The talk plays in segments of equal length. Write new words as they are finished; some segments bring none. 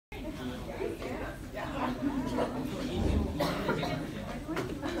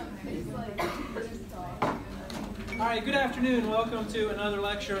right, good afternoon. Welcome to another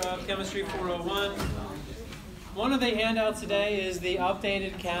lecture of Chemistry 401. One of the handouts today is the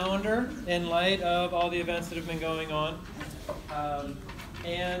updated calendar in light of all the events that have been going on.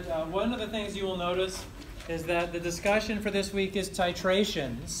 One of the things you will notice is that the discussion for this week is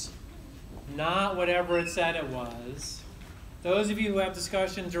titrations, not whatever it said it was. Those of you who have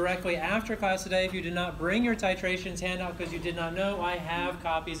discussion directly after class today, if you did not bring your titrations handout because you did not know, I have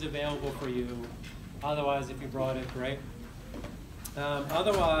copies available for you. Otherwise, if you brought it, great.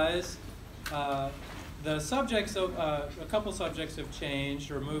 Otherwise, the subjects, a couple subjects have changed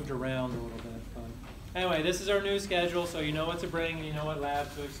or moved around a little bit. But anyway, this is our new schedule, so you know what to bring and you know what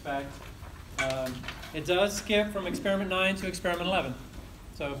lab to expect. It does skip from experiment 9 to experiment 11.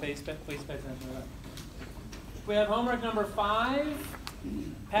 So please pay attention to that. We have homework number 5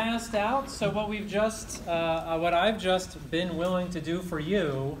 passed out. So what we've just, what I've just been willing to do for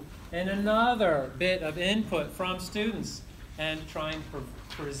you, and another bit of input from students, and try and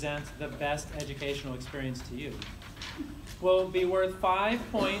present the best educational experience to you, will be worth 5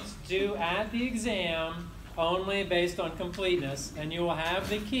 points due at the exam, only based on completeness, and you will have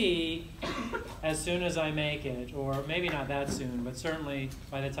the key as soon as I make it, or maybe not that soon, but certainly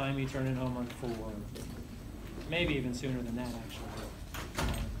by the time you turn in homework 4. Maybe even sooner than that, actually.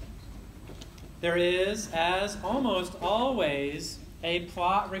 There is, as almost always, a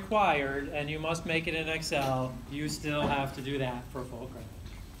plot required, and you must make it in Excel. You still have to do that for full credit.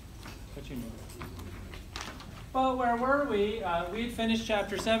 But you know. Well, where were we? We had finished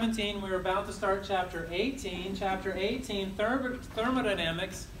chapter 17. We were about to start chapter 18. Chapter 18,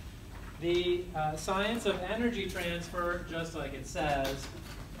 thermodynamics, the science of energy transfer, just like it says.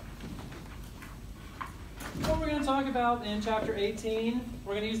 What we're going to talk about in chapter 18,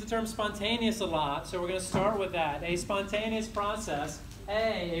 we're going to use the term spontaneous a lot, so we're going to start with that. A spontaneous process,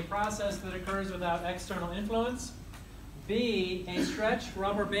 A process that occurs without external influence. B, a stretched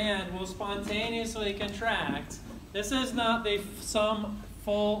rubber band will spontaneously contract. This is not the sum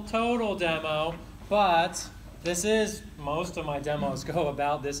full total demo, but this is, most of my demos go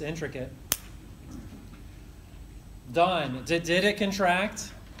about this intricate. Done. Did it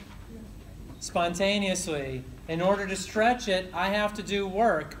contract? Spontaneously. In order to stretch it, I have to do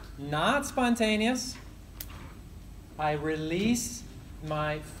work. Not spontaneous. I release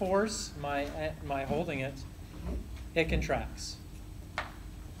my force, my holding it. It contracts.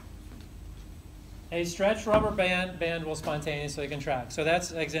 A stretched rubber band will spontaneously contract. So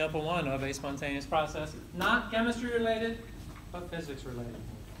that's example 1 of a spontaneous process. Not chemistry related, but physics related.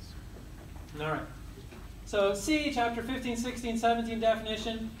 All right. So C, chapter 15, 16, 17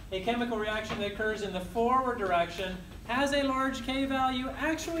 definition, a chemical reaction that occurs in the forward direction has a large K value.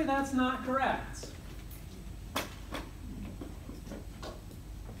 Actually, that's not correct.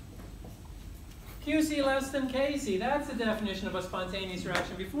 QC less than KC, that's the definition of a spontaneous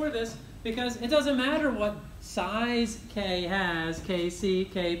reaction before this, because it doesn't matter what size K has, KC,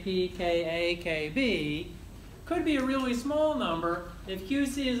 KP, KA, KB, could be a really small number. If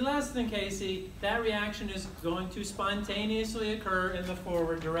QC is less than KC, that reaction is going to spontaneously occur in the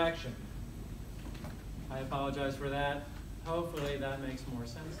forward direction. I apologize for that. Hopefully that makes more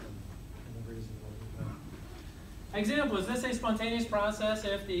sense than the reason why. Example, is this a spontaneous process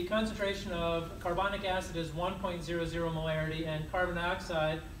if the concentration of carbonic acid is 1.00 molarity and carbon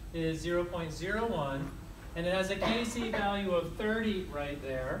dioxide is 0.01, and it has a KC value of 30 right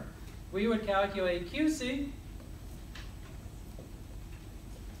there? We would calculate QC.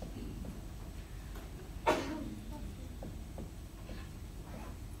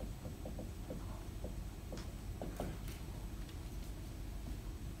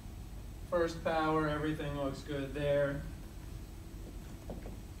 First power, everything looks good there.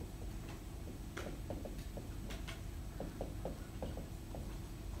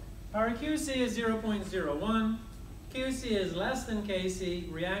 Our QC is 0.01. QC is less than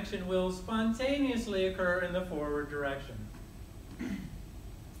KC. Reaction will spontaneously occur in the forward direction.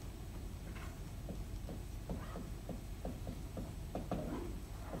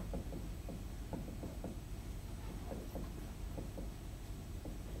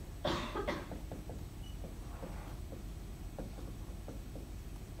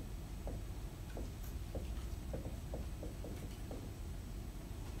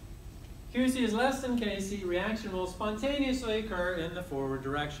 QC is less than KC, reaction will spontaneously occur in the forward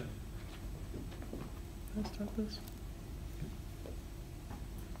direction. Let's start this.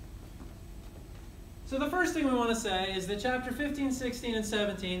 So the first thing we want to say is that chapter 15, 16, and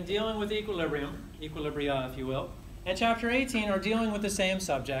 17, dealing with equilibrium, equilibria if you will, and chapter 18 are dealing with the same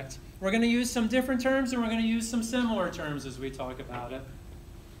subject. We're going to use some different terms and we're going to use some similar terms as we talk about it.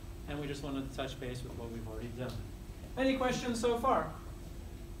 And we just want to touch base with what we've already done. Any questions so far?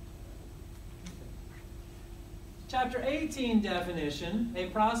 Chapter 18 definition, a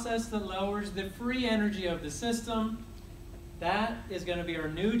process that lowers the free energy of the system. That is going to be our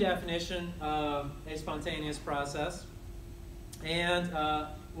new definition of a spontaneous process. And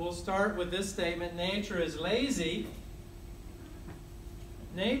we'll start with this statement: nature is lazy.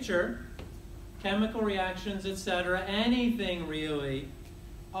 Nature, chemical reactions, etc., anything really,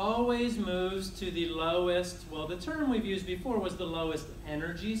 always moves to the lowest, well, the term we've used before was the lowest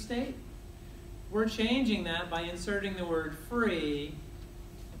energy state. We're changing that by inserting the word free,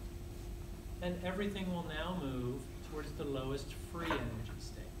 and everything will now move towards the lowest free energy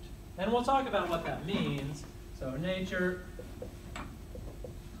state. And we'll talk about what that means. So nature,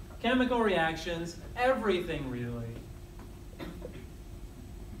 chemical reactions, everything really,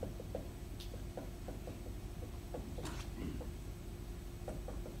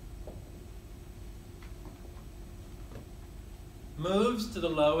 moves to the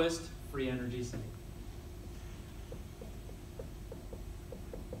lowest free energy state.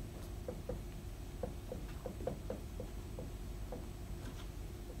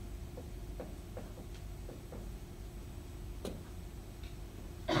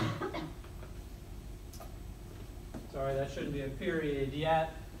 Sorry, that shouldn't be a period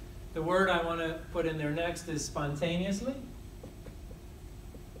yet. The word I want to put in there next is spontaneously.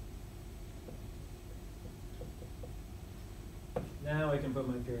 Now I can put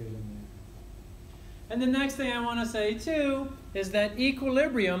my period in there. And the next thing I want to say too is that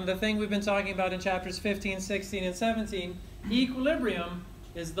equilibrium, the thing we've been talking about in chapters 15, 16, and 17, equilibrium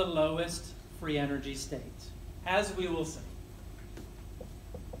is the lowest free energy state, as we will see.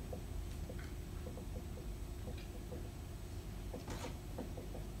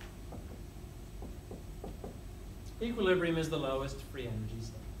 Equilibrium is the lowest free energy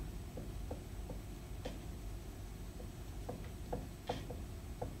state.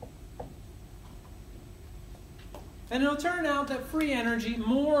 And it'll turn out that free energy,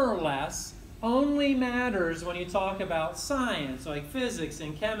 more or less, only matters when you talk about science, like physics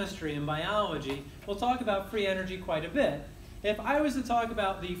and chemistry and biology. We'll talk about free energy quite a bit. If I was to talk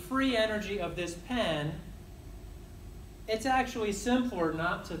about the free energy of this pen, it's actually simpler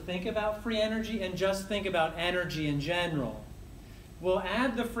not to think about free energy and just think about energy in general. We'll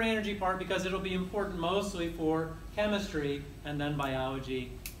add the free energy part because it'll be important mostly for chemistry and then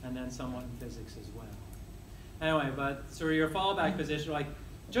biology and then somewhat in physics as well. Anyway, but so your fallback position,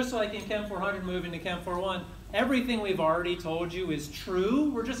 just like in Chem 400 moving to Chem 401, everything we've already told you is true.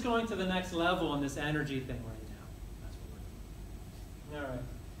 We're just going to the next level on this energy thing right now. That's what we're doing. All right.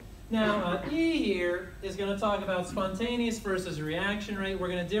 Now, E here is going to talk about spontaneous versus reaction rate. We're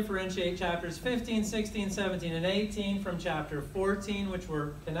going to differentiate chapters 15, 16, 17, and 18 from chapter 14, which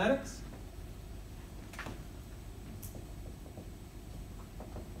were kinetics.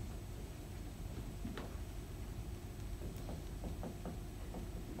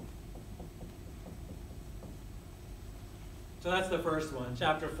 So that's the first one.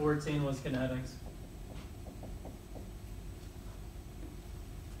 Chapter 14 was kinetics.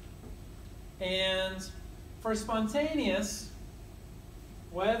 And for spontaneous,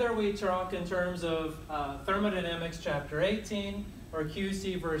 whether we talk in terms of thermodynamics, chapter 18, or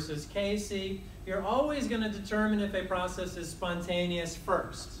QC versus KC, you're always going to determine if a process is spontaneous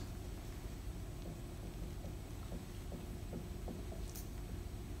first.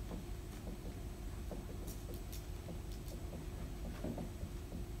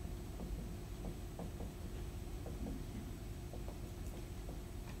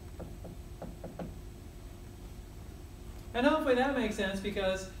 And hopefully that makes sense,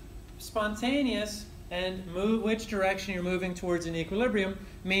 because spontaneous and which direction you're moving towards an equilibrium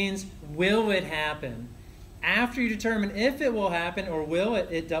means will it happen. After you determine if it will happen or it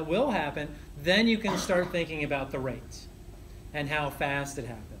will happen, then you can start thinking about the rate and how fast it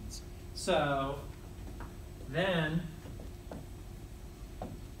happens. So then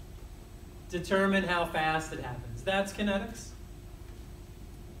determine how fast it happens. That's kinetics.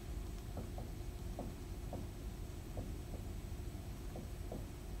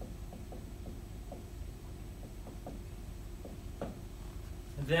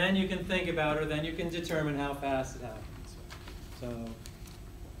 Then you can think about it, or then you can determine how fast it happens. So,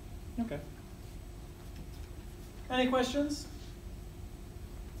 okay. Any questions?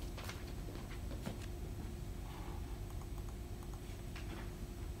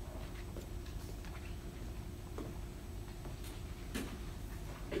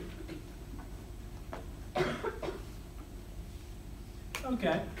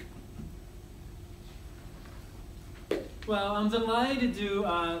 Okay. Well, I'm delighted to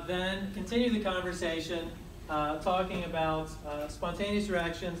then continue the conversation talking about spontaneous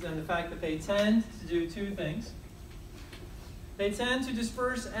reactions and the fact that they tend to do two things. They tend to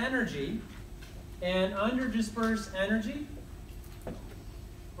disperse energy, and under dispersed energy,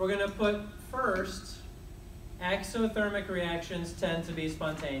 we're going to put first, exothermic reactions tend to be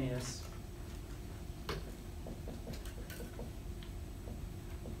spontaneous.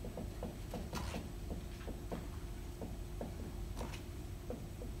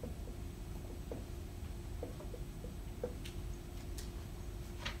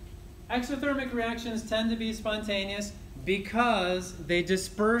 Exothermic reactions tend to be spontaneous because they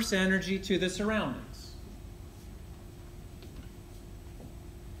disperse energy to the surroundings.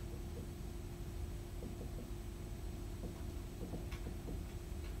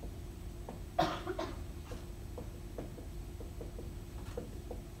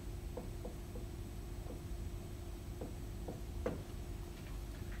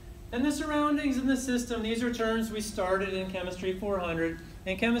 And the surroundings in the system, these are terms we started in Chemistry 400.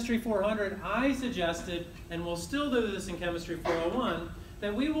 In Chemistry 400, I suggested, and we'll still do this in Chemistry 401,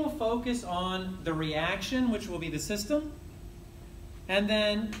 that we will focus on the reaction, which will be the system, and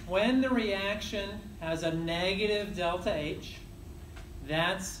then when the reaction has a negative delta H,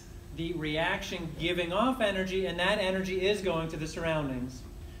 that's the reaction giving off energy, and that energy is going to the surroundings.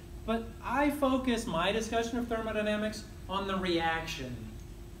 But I focus my discussion of thermodynamics on the reaction,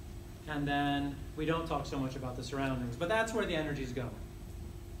 and then we don't talk so much about the surroundings, but that's where the energy is going.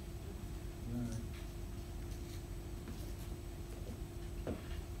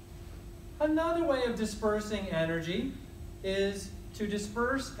 Another way of dispersing energy is to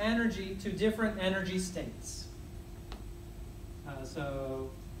disperse energy to different energy states. And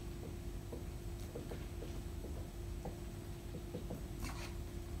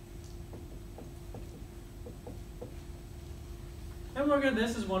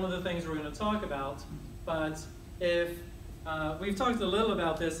this is one of the things we're going to talk about, but if we've talked a little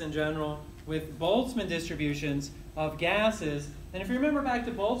about this in general with Boltzmann distributions of gases. And if you remember back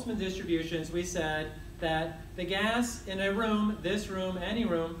to Boltzmann distributions, we said that the gas in a room, this room, any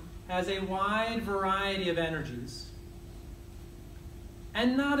room, has a wide variety of energies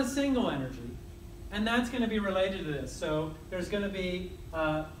and not a single energy. And that's going to be related to this. So there's going to be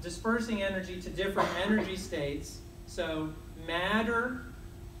dispersing energy to different energy states. So matter,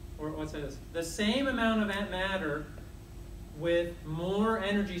 or what's this? The same amount of matter with more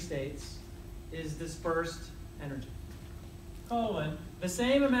energy states is dispersed energy. Colon, the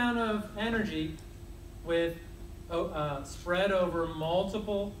same amount of energy with spread over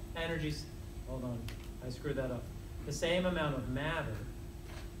multiple energies. Hold on, I screwed that up. The same amount of matter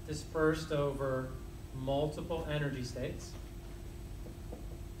dispersed over multiple energy states.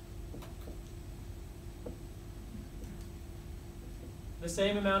 The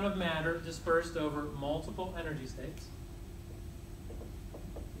same amount of matter dispersed over multiple energy states.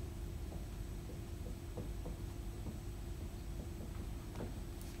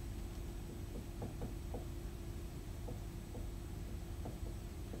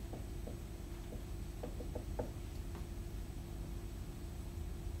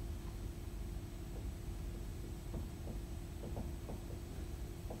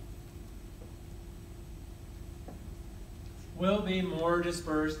 Will be more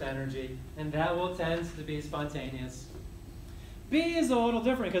dispersed energy, and that will tend to be spontaneous. B is a little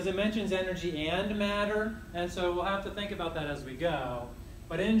different because it mentions energy and matter, and so we'll have to think about that as we go.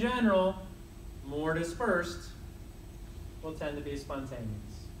 But in general, more dispersed will tend to be spontaneous.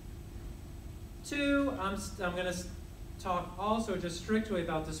 2, I'm going to talk also just strictly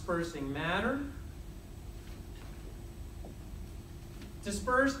about dispersing matter.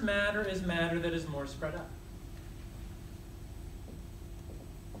 Dispersed matter is matter that is more spread out.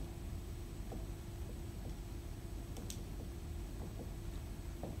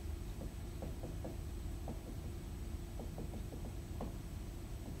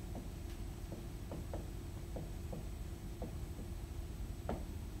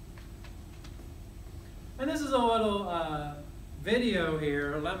 And this is a little video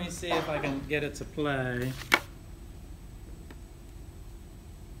here. Let me see if I can get it to play.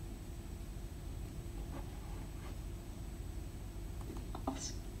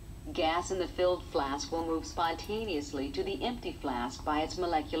 Gas in the filled flask will move spontaneously to the empty flask by its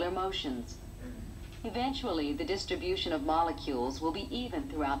molecular motions. Eventually, the distribution of molecules will be even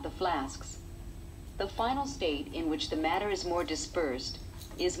throughout the flasks. The final state in which the matter is more dispersed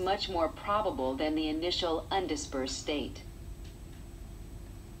is much more probable than the initial undispersed state.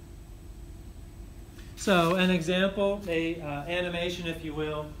 So an example, animation, if you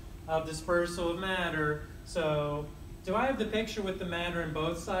will, of dispersal of matter. So do I have the picture with the matter in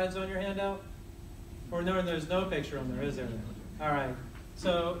both sides on your handout? Or no, there's no picture on there, is there? All right.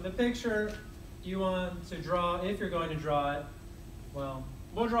 So the picture you want to draw, if you're going to draw it, well,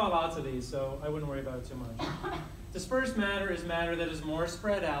 we'll draw lots of these, so I wouldn't worry about it too much. Dispersed matter is matter that is more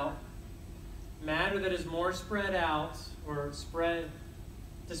spread out. Matter that is more spread out, or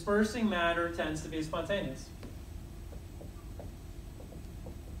dispersing matter tends to be spontaneous.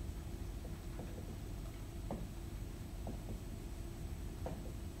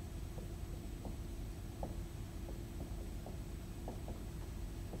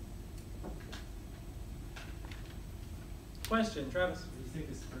 Question, Travis? You think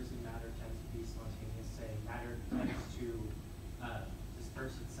dispersing matter tends to be spontaneous, say matter tends to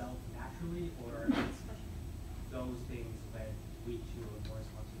disperse itself naturally, or it's those things that lead to a more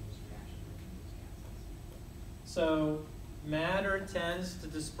spontaneous reaction between those gases? So matter tends to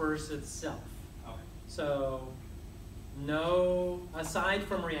disperse itself. Okay. So no, aside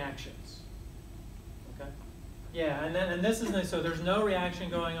from reactions. Okay? Yeah, and this is, so there's no reaction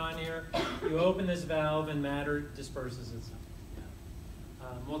going on here. You open this valve and matter disperses itself.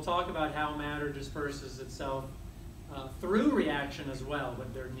 We'll talk about how matter disperses itself through reaction as well,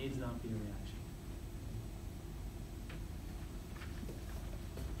 but there needs not be a reaction.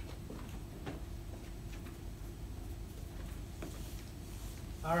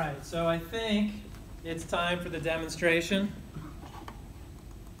 All right, so I think it's time for the demonstration.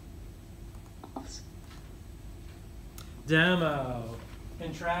 Demo,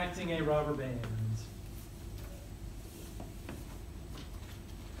 contracting a rubber band.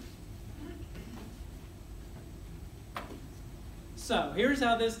 So here's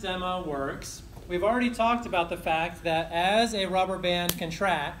how this demo works. We've already talked about the fact that as a rubber band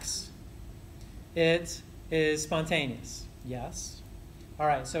contracts, it is spontaneous. Yes? All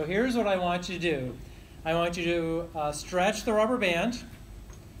right, so here's what I want you to do. I want you to stretch the rubber band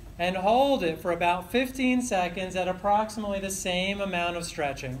and hold it for about 15 seconds at approximately the same amount of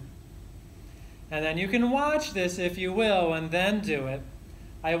stretching. And then you can watch this if you will and then do it.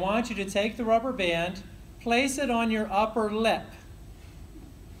 I want you to take the rubber band, place it on your upper lip.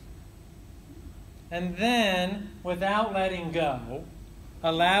 And then, without letting go,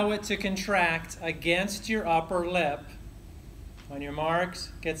 allow it to contract against your upper lip. On your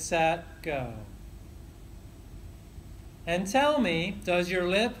marks, get set, go. And tell me, does your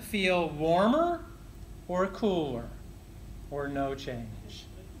lip feel warmer or cooler? Or no change?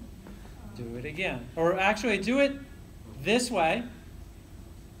 Do it again. Or actually, do it this way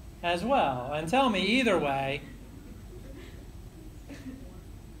as well. And tell me, either way,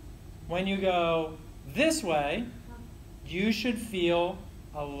 when you go this way, you should feel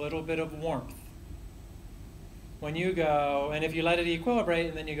a little bit of warmth. When you go, and if you let it equilibrate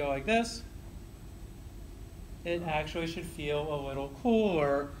and then you go like this, it actually should feel a little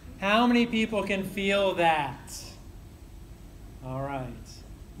cooler. How many people can feel that? All right,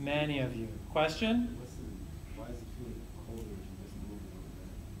 many of you. Question?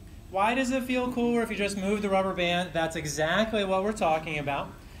 Why does it feel colder if you just move the rubber band? Why does it feel cooler if you just move the rubber band? That's exactly what we're talking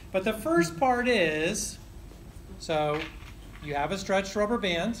about. But the first part is, so you have a stretched rubber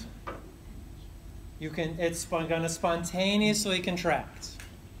band. It's going to spontaneously contract.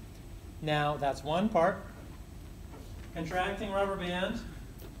 Now, that's one part. Contracting rubber band.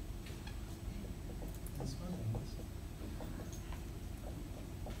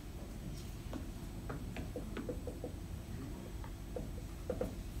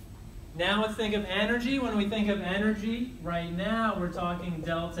 Now let's think of energy. When we think of energy, right now we're talking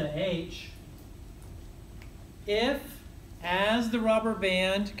delta H. If, as the rubber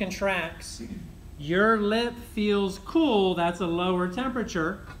band contracts, your lip feels cool, that's a lower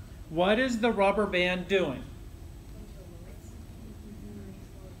temperature, what is the rubber band doing?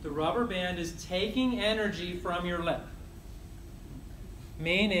 The rubber band is taking energy from your lip,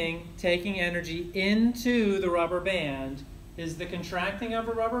 meaning taking energy into the rubber band. Is the contracting of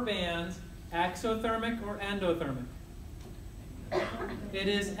a rubber band exothermic or endothermic? It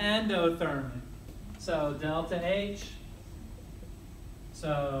is endothermic. So delta H.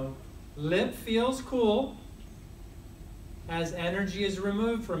 So lip feels cool as energy is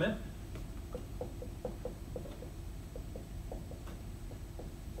removed from it.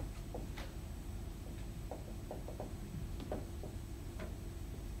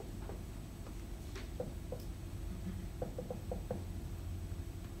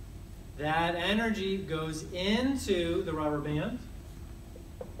 That energy goes into the rubber band.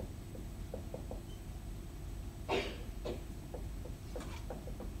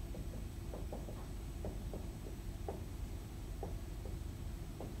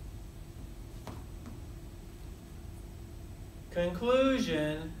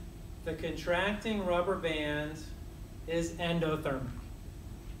 Conclusion, the contracting rubber band is endothermic.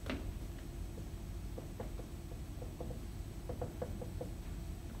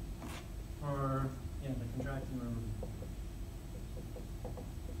 Or, yeah, the contracting rubber band.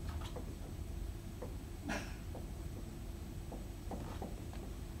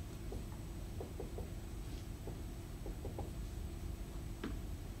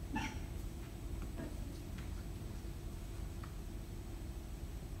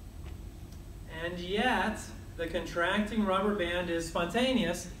 And yet, the contracting rubber band is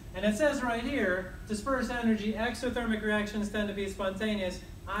spontaneous. And it says right here, dispersed energy, exothermic reactions tend to be spontaneous.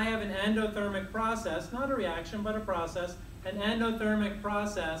 I have an endothermic process, not a reaction, but a process, an endothermic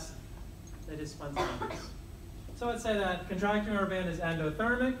process that is spontaneous. So let's say that contracting rubber band is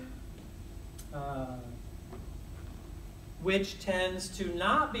endothermic, which tends to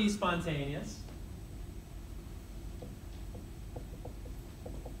not be spontaneous.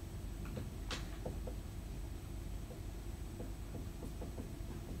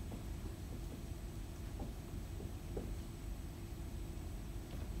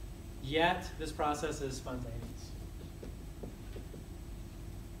 Yet, this process is spontaneous. Is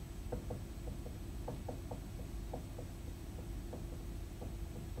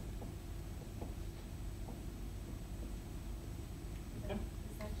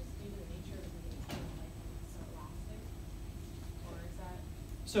that just due to the nature of the material, like it's so elastic? Or is that?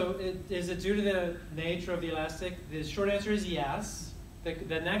 So is it due to the nature of the elastic? The short answer is yes.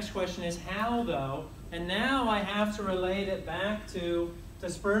 The next question is how, though? And now I have to relate it back to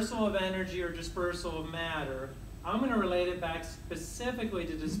dispersal of energy or dispersal of matter. I'm going to relate it back specifically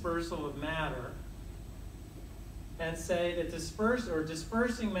to dispersal of matter and say that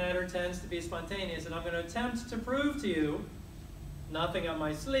dispersing matter tends to be spontaneous. And I'm going to attempt to prove to you, nothing up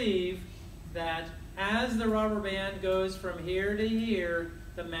my sleeve, that as the rubber band goes from here to here,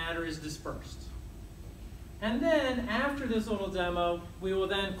 the matter is dispersed. And then after this little demo, we will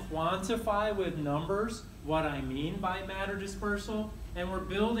then quantify with numbers what I mean by matter dispersal. And we're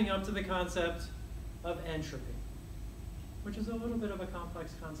building up to the concept of entropy, which is a little bit of a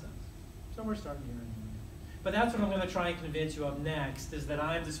complex concept. So we're starting here anyway. But that's what I'm going to try and convince you of next, is that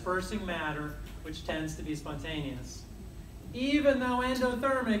I'm dispersing matter, which tends to be spontaneous. Even though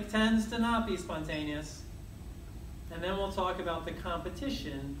endothermic tends to not be spontaneous. And then we'll talk about the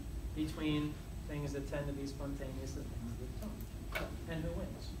competition between things that tend to be spontaneous and things that don't, and who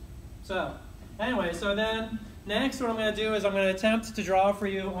wins. So anyway, so then next what I'm going to do is I'm going to attempt to draw for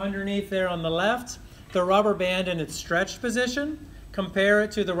you underneath there on the left the rubber band in its stretched position, compare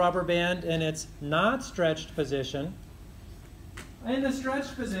it to the rubber band in its not stretched position. In the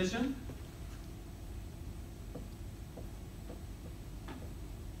stretched position,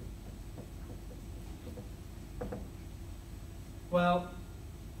 well,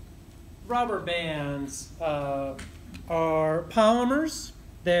 rubber bands are polymers.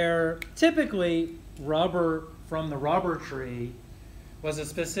 They're typically rubber from the rubber tree was a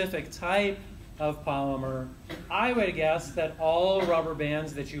specific type of polymer. I would guess that all rubber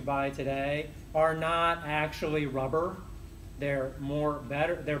bands that you buy today are not actually rubber. They're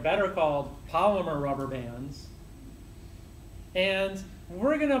better called polymer rubber bands. And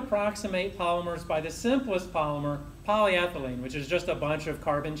we're going to approximate polymers by the simplest polymer, polyethylene, which is just a bunch of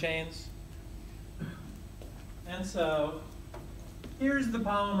carbon chains. And so here's the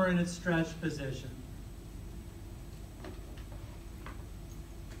polymer in its stretched position.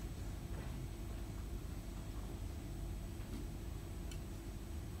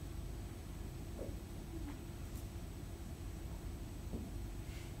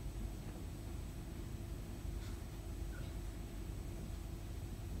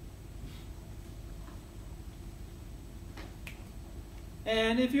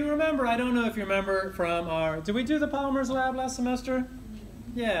 And if you remember, I don't know if you remember from our, did we do the polymers lab last semester?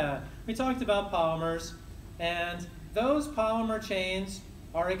 Yeah, we talked about polymers, and those polymer chains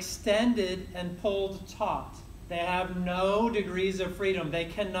are extended and pulled taut. They have no degrees of freedom. They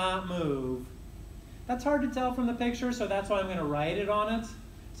cannot move. That's hard to tell from the picture, so that's why I'm going to write it on it.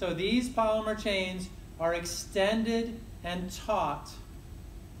 So these polymer chains are extended and taut.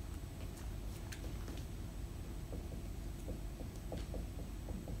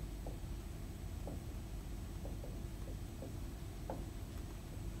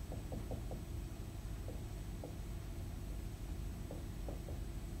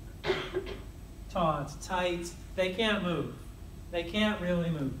 Taut, tight, they can't move. They can't really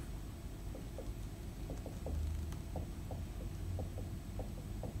move.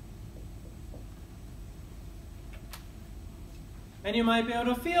 And you might be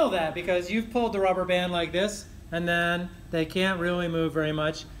able to feel that because you've pulled the rubber band like this, and then they can't really move very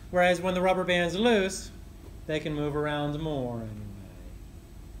much. Whereas when the rubber band's loose, they can move around more anyway.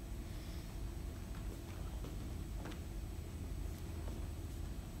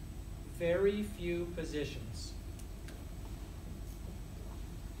 Very few positions.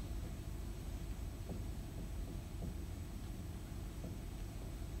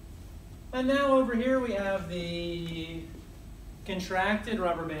 And now over here we have the contracted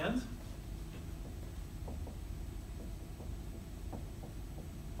rubber band.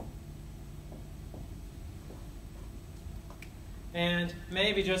 And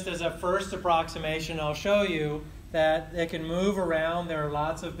maybe just as a first approximation, I'll show you that it can move around. There are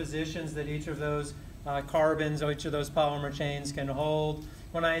lots of positions that each of those carbons or each of those polymer chains can hold.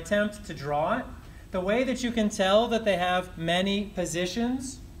 When I attempt to draw it, the way that you can tell that they have many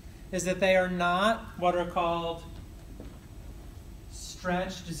positions is that they are not what are called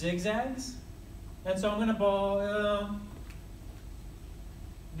stretched zigzags. And so I'm going to ball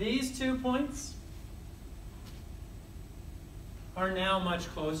these 2 points are now much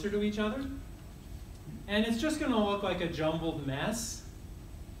closer to each other. And it's just going to look like a jumbled mess.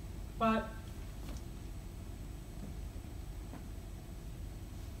 But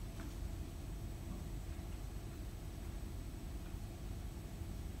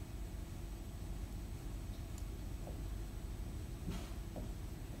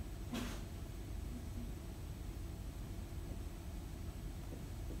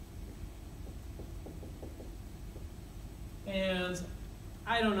and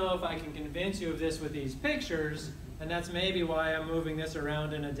I don't know if I can convince you of this with these pictures, and that's maybe why I'm moving this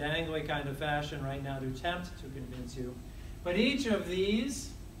around in a dangly kind of fashion right now to attempt to convince you. But each of these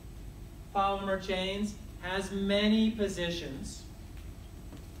polymer chains has many positions.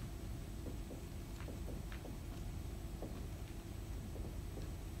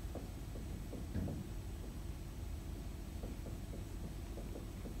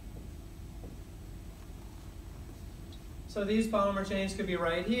 So these polymer chains could be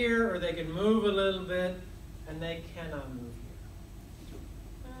right here, or they could move a little bit, and they cannot move here.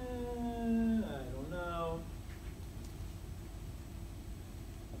 I don't know.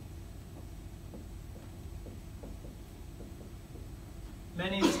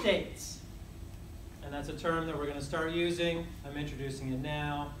 Many states, and that's a term that we're going to start using. I'm introducing it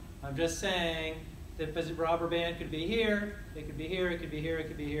now. I'm just saying that the rubber band could be here, it could be here, it could be here, it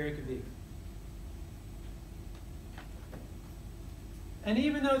could be here, it could be here. And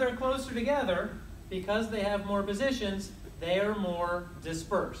even though they're closer together, because they have more positions, they are more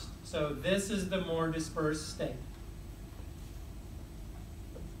dispersed. So this is the more dispersed state.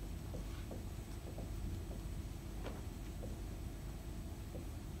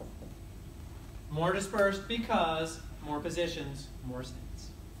 More dispersed because more positions, more states.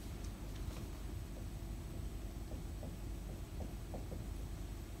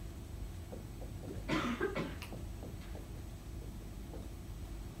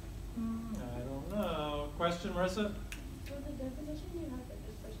 Question, Marissa? So the definition you have that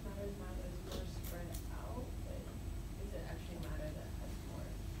dispersed matter is matter is more spread out, but is it actually matter that has more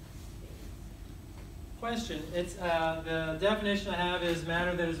states? Question. It's the definition I have is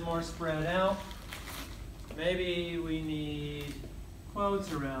matter that is more spread out. Maybe we need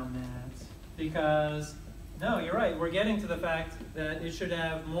quotes around that because, no, you're right. We're getting to the fact that it should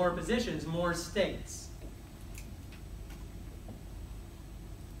have more positions, more states.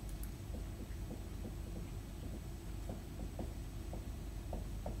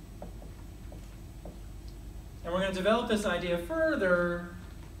 And we're going to develop this idea further.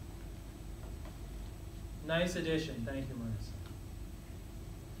 Nice addition. Thank you, Marissa.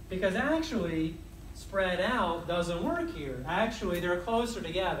 Because actually, spread out doesn't work here. Actually, they're closer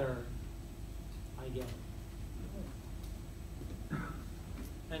together. I get it.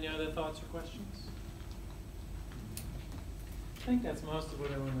 Any other thoughts or questions? I think that's most of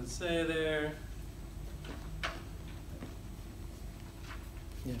what I wanted to say there.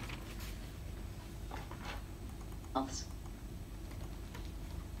 Yeah.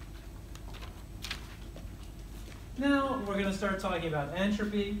 Now we're going to start talking about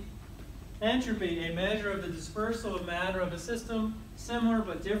entropy. Entropy, a measure of the dispersal of matter of a system, similar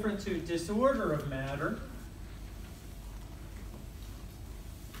but different to disorder of matter.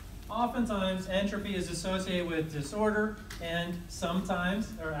 Oftentimes, entropy is associated with disorder, and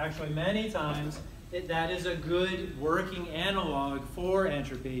sometimes, or actually many times, that is a good working analog for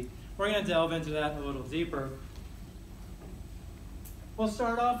entropy. We're going to delve into that a little deeper. We'll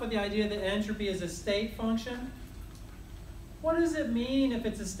start off with the idea that entropy is a state function. What does it mean if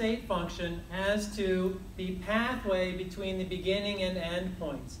it's a state function as to the pathway between the beginning and end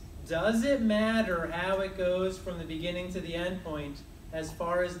points? Does it matter how it goes from the beginning to the end point as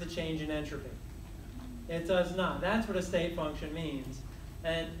far as the change in entropy. It does not. That's what a state function means.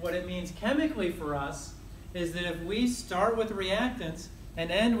 And what it means chemically for us is that if we start with reactants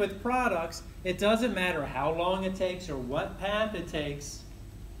and end with products, it doesn't matter how long it takes or what path it takes.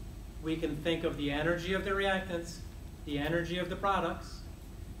 We can think of the energy of the reactants, the energy of the products.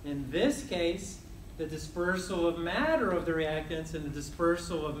 In this case, the dispersal of matter of the reactants and the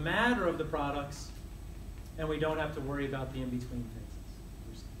dispersal of matter of the products, and we don't have to worry about the in-between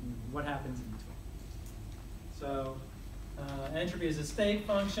phases. What happens in between? So entropy is a state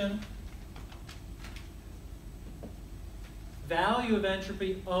function. Value of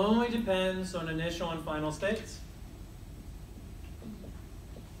entropy only depends on initial and final states.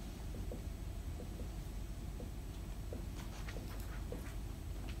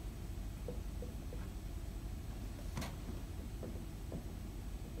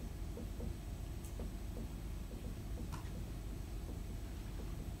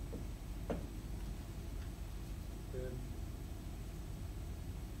 Good.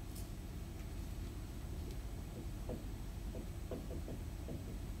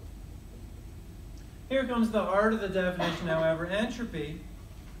 Here comes the heart of the definition, however. Entropy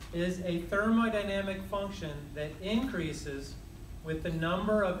is a thermodynamic function that increases with the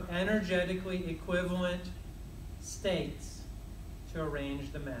number of energetically equivalent states to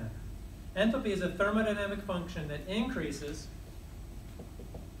arrange the matter. Enthalpy is a thermodynamic function that increases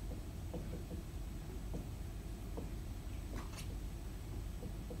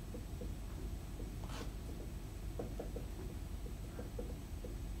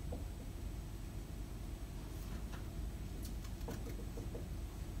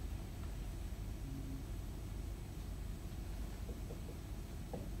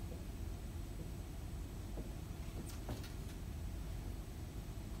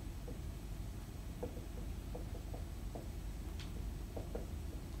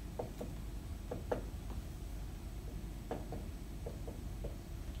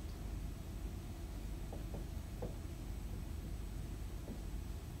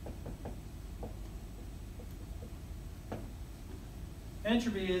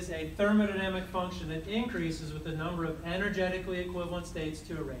Entropy is a thermodynamic function that increases with the number of energetically equivalent states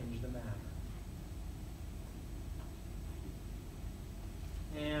to arrange the matter.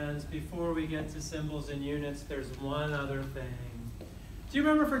 And before we get to symbols and units, there's one other thing. Do you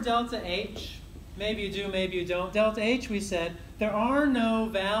remember for delta H? Maybe you do, maybe you don't. Delta H, we said, there are no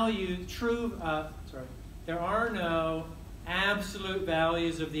there are no absolute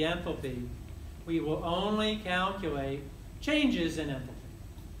values of the enthalpy. We will only calculate changes in enthalpy.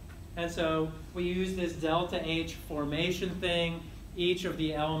 And so we use this delta H formation thing. Each of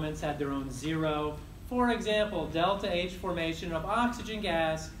the elements had their own zero. For example, delta H formation of oxygen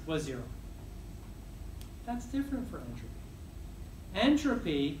gas was 0. That's different for entropy.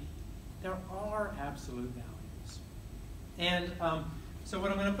 Entropy, there are absolute values. And so what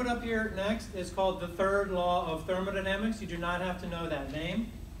I'm going to put up here next is called the third law of thermodynamics. You do not have to know that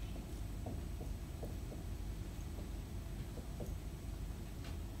name.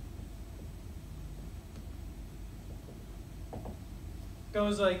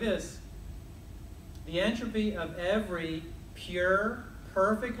 Goes like this. The entropy of every pure,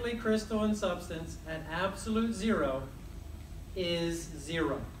 perfectly crystalline substance at absolute 0 is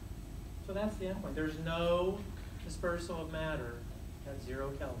 0. So that's the endpoint. There's no dispersal of matter at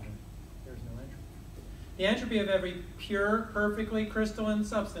 0 Kelvin. There's no entropy. The entropy of every pure, perfectly crystalline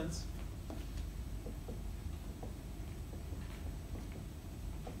substance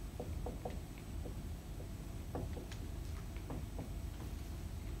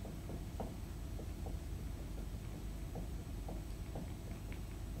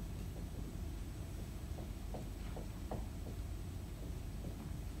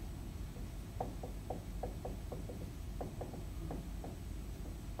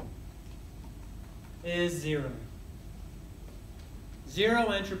is 0. 0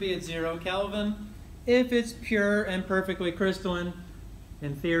 entropy at 0 Kelvin. If it's pure and perfectly crystalline,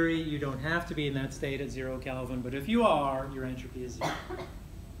 in theory, you don't have to be in that state at 0 Kelvin, but if you are, your entropy is 0.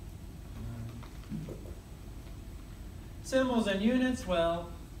 Symbols and units, well,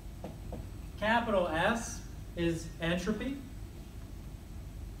 capital S is entropy.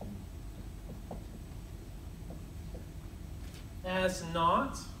 S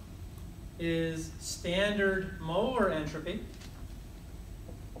naught is standard molar entropy.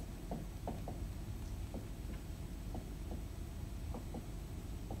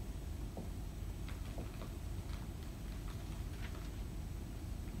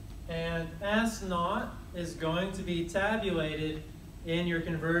 And S naught is going to be tabulated in your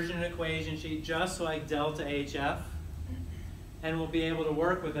conversion equation sheet just like delta HF. and we'll be able to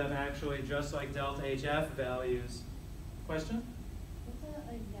work with them actually just like delta HF values. Question? What's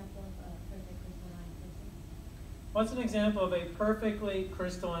an example of a perfectly crystalline substance? What's an example of a perfectly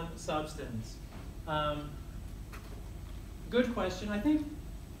crystalline substance? Good question. I think,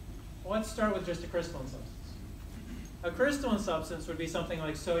 let's start with just a crystalline substance. A crystalline substance would be something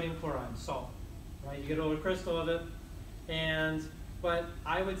like sodium chloride, salt, right? You get a little crystal of it, and what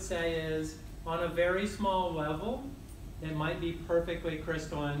I would say is, on a very small level, it might be perfectly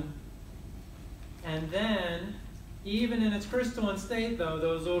crystalline, and then, even in its crystalline state, though,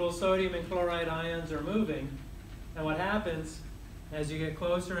 those little sodium and chloride ions are moving, and what happens as you get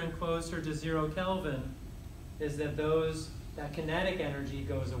closer and closer to 0 Kelvin is that that kinetic energy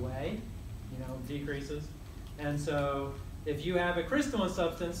goes away, decreases. And so if you have a crystalline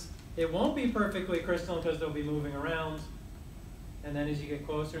substance, it won't be perfectly crystalline because they'll be moving around. And then as you get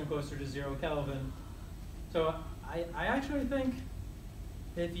closer and closer to 0 Kelvin. So I actually think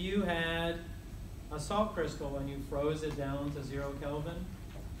if you had a salt crystal and you froze it down to 0 Kelvin,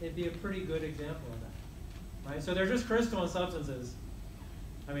 it'd be a pretty good example of that. Right? So they're just crystalline substances.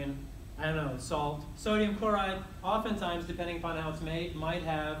 I mean, I don't know, salt. Sodium chloride, oftentimes, depending upon how it's made, might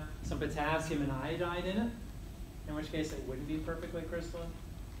have some potassium and iodide in it, in which case it wouldn't be perfectly crystalline.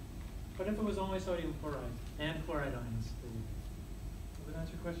 But if it was only sodium chloride and chloride ions, would that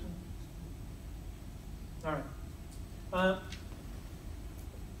answer your question? All right.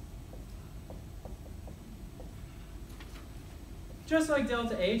 Just like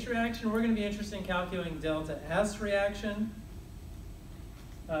delta H reaction, we're going to be interested in calculating delta S reaction.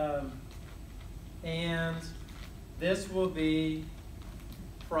 And this will be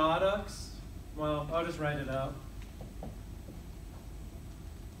products. Well, I'll just write it out.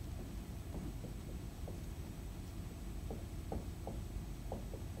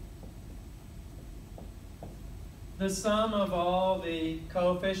 The sum of all the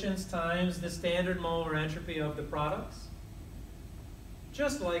coefficients times the standard molar entropy of the products,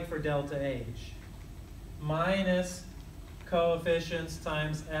 just like for delta H, minus coefficients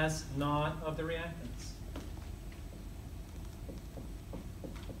times S naught of the reactants.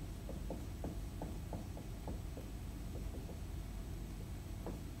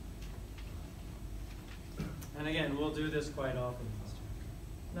 And again, we'll do this quite often.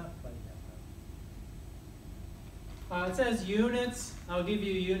 Not quite yet. It says units. I'll give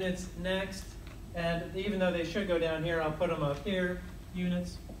you units next. And even though they should go down here, I'll put them up here.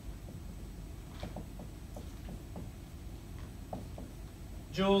 Units.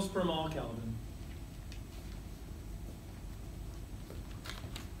 Joules per mole Kelvin.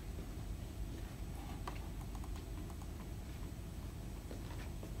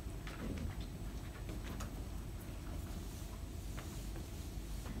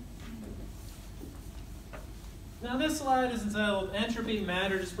 Now this slide is entitled Entropy,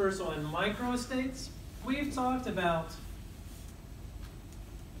 Matter Dispersal, and Microstates. We've talked about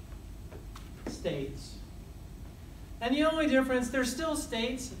states. And the only difference, they're still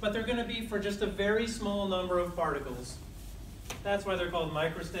states, but they're going to be for just a very small number of particles. That's why they're called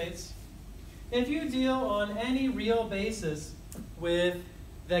microstates. If you deal on any real basis with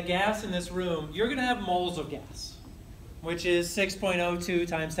the gas in this room, you're going to have moles of gas, which is 6.02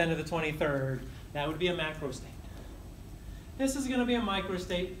 times 10 to the 23rd. That would be a macrostate. This is going to be a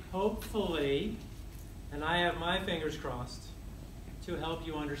microstate, hopefully, and I have my fingers crossed, to help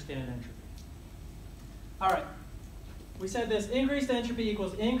you understand entropy. All right. We said this, increased entropy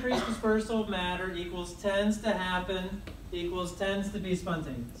equals increased dispersal of matter equals tends to happen equals tends to be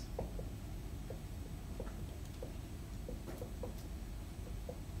spontaneous.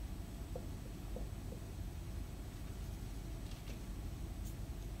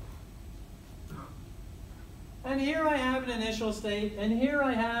 And here I have an initial state, and here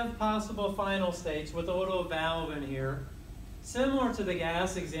I have possible final states with a little valve in here, similar to the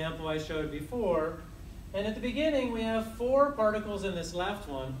gas example I showed before. And at the beginning, we have 4 particles in this left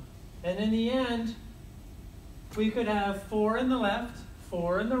one. And in the end, we could have 4 in the left,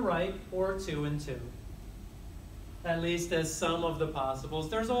 4 in the right, or 2 and 2. At least as some of the possibles.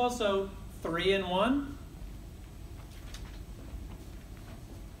 There's also 3 and 1,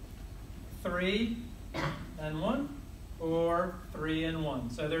 3 and 1, or 3 and 1.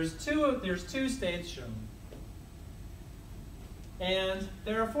 So there's two states shown. And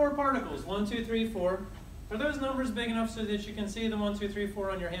there are 4 particles, 1, 2, 3, 4. Are those numbers big enough so that you can see the 1, 2, 3,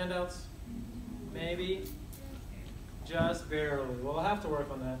 4 on your handouts? Maybe. Just barely. We'll have to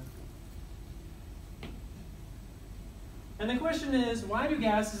work on that. And the question is, why do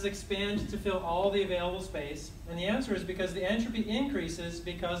gases expand to fill all the available space? And the answer is because the entropy increases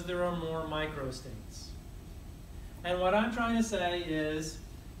because there are more microstates. And what I'm trying to say is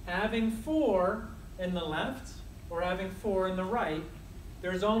having 4 in the left or having 4 in the right,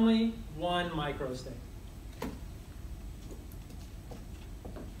 there's only one microstate.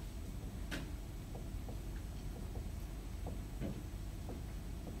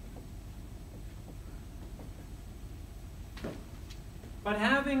 But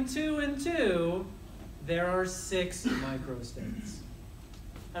having 2 and 2, there are 6 microstates.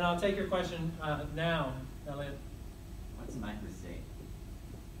 And I'll take your question now, Elliot. What's a microstate?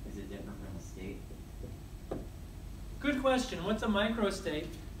 Is it different from a state? Good question. What's a microstate?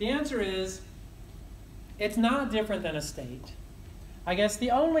 The answer is, it's not different than a state. I guess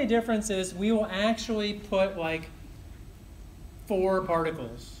the only difference is we will actually put like 4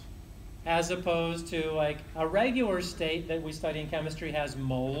 particles, as opposed to like a regular state that we study in chemistry has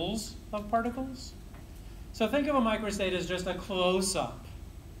moles of particles. So think of a microstate as just a close-up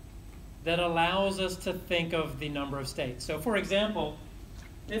that allows us to think of the number of states. So for example,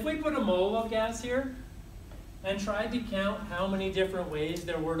 if we put a mole of gas here and tried to count how many different ways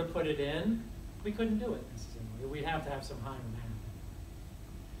there were to put it in, we couldn't do it necessarily. We'd have to have some higher math.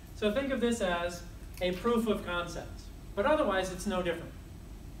 So think of this as a proof of concept, but otherwise it's no different.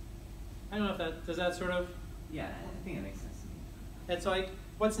 I don't know if that, does that sort of? Yeah, I think that makes sense to me. It's like,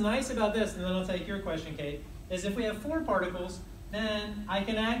 what's nice about this, and then I'll take your question, Kate, is if we have 4 particles, then I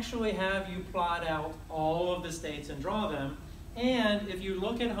can actually have you plot out all of the states and draw them. And if you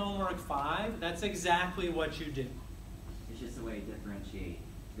look at homework 5, that's exactly what you do. It's just a way to differentiate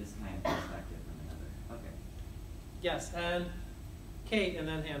this kind of perspective from another. Okay. Yes, and Kate and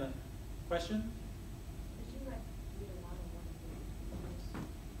then Hannah. Question? Did you like 3 to 1 and 1 to 3?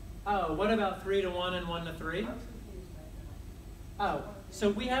 Oh, what about 3 to 1 and 1 to 3? I was confused by that. Oh, so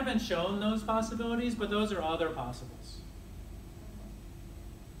we haven't shown those possibilities, but those are other possibles.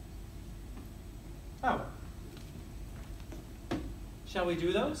 Oh. Shall we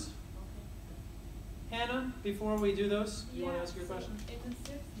do those? Hannah, before we do those, you want to ask your question? In the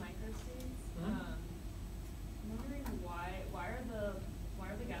 6 microstates, Mhm. I'm wondering why are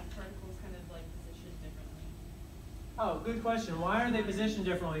the gas particles kind of like positioned differently? Oh, good question. Why are they positioned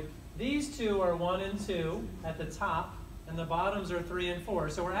differently? These 2 are 1 and 2 at the top, and the bottoms are 3 and 4.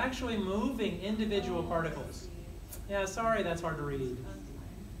 So we're actually moving individual particles. Yeah, sorry, that's hard to read.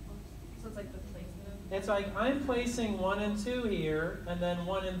 So it's like the placement of It's like I'm placing 1 and 2 here, and then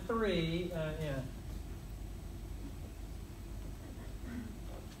 1 and 3, yeah.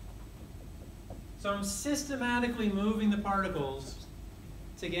 So I'm systematically moving the particles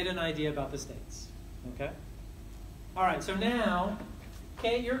to get an idea about the states, okay? All right, so now,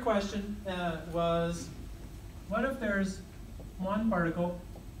 Kate, your question was, what if there's 1 particle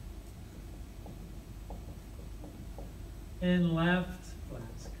in left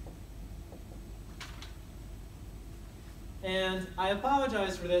flask? And I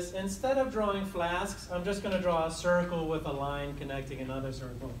apologize for this. Instead of drawing flasks, I'm just going to draw a circle with a line connecting another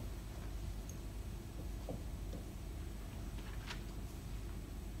circle.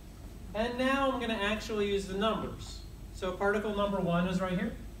 And now I'm going to actually use the numbers. So particle number 1 is right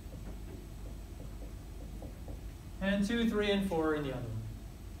here. And 2, 3, and 4 in the other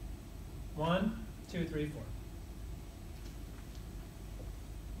one. 1, 2, 3,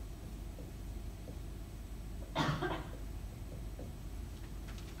 4.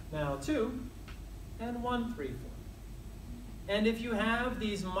 Now 2, and 1, 3, 4. And if you have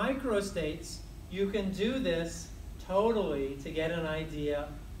these microstates, you can do this totally to get an idea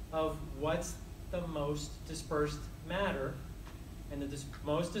of what's the most dispersed matter. And the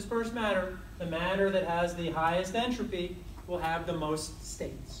most dispersed matter, the matter that has the highest entropy, will have the most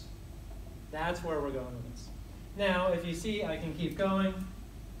states. That's where we're going with this. Now, if you see, I can keep going.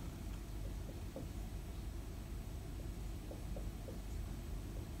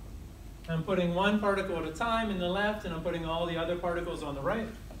 I'm putting 1 particle at a time in the left, and I'm putting all the other particles on the right.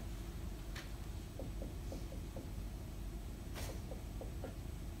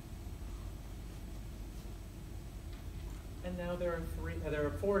 And now there are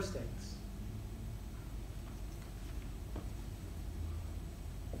 4 states.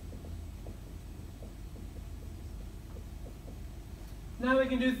 Now we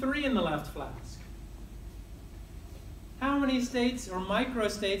can do 3 in the left flask. How many states or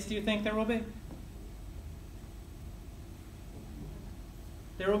microstates do you think there will be?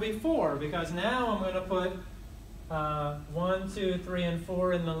 There will be 4, because now I'm going to put 1, 2, 3, and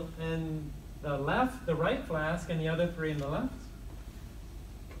 4 in the left, the right flask, and the other 3 in the left.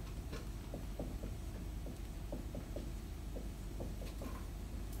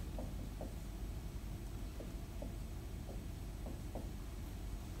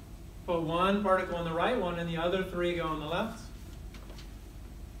 Put one particle on the right one and the other three go on the left.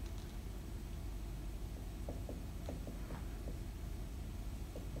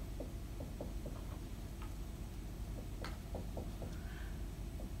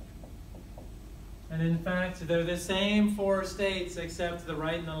 And in fact, they're the same four states except the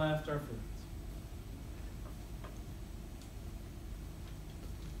right and the left are flipped.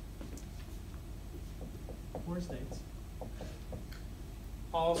 Four states.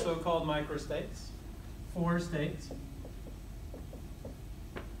 Also called microstates. Four states.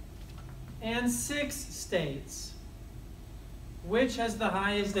 And six states. Which has the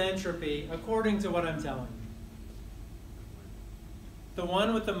highest entropy according to what I'm telling you? The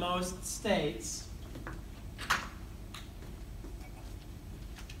one with the most states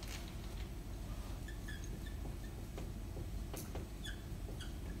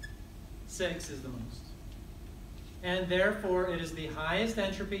six is the most. And therefore, it is the highest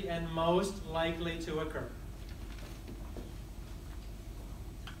entropy and most likely to occur.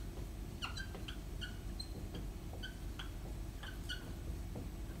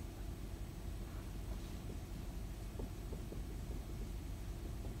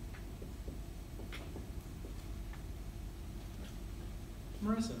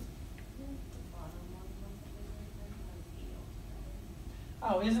 Marissa.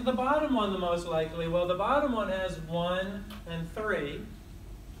 Oh, isn't the bottom one the most likely? Well, the bottom one has 1 and 3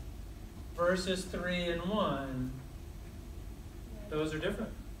 versus 3 and 1. Those are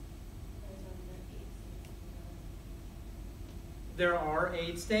different. There are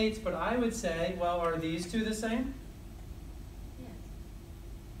 8 states, but I would say, well, are these two the same? Yes.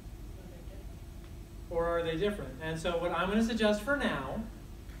 Or are they different? And so what I'm going to suggest for now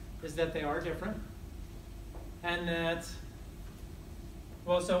is that they are different. And that,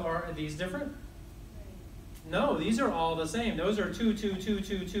 well, so are these different? No, these are all the same. Those are 2, 2, 2,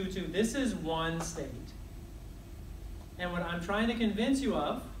 2, 2, 2. This is one state. And what I'm trying to convince you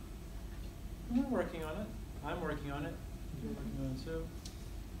of, we're working on it, I'm working on it, you're working on it too,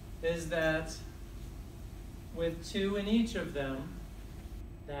 is that with 2 in each of them,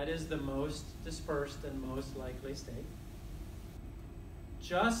 that is the most dispersed and most likely state.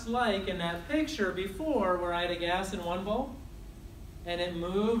 Just like in that picture before where I had a gas in one bowl, and it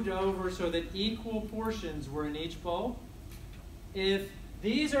moved over so that equal portions were in each bowl. If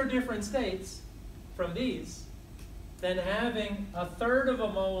these are different states from these, then having 1/3 of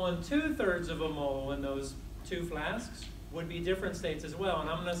a mole and 2/3 of a mole in those 2 flasks would be different states as well. And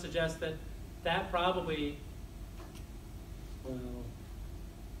I'm going to suggest that that probably, well,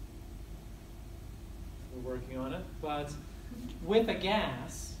 we're working on it, but with a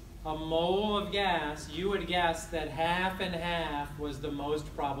gas, a mole of gas, you would guess that 1/2 and 1/2 was the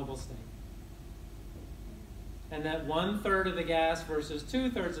most probable state. And that 1/3 of the gas versus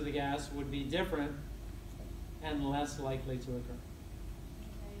 2/3 of the gas would be different and less likely to occur.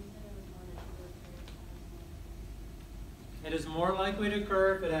 It is more likely to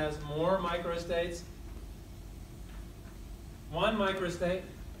occur if it has more microstates. One microstate,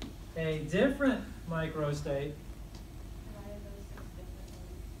 a different microstate, Why are those 6 different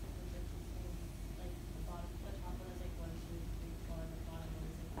ones? Like the bottom, the top one is like 1, 2, 3, 4, and the bottom one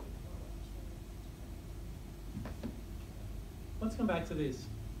is like 4, 1, 2. let's come back to these.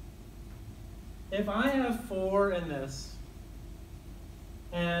 If I have 4 in this,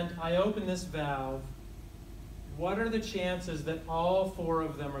 and I open this valve, what are the chances that all 4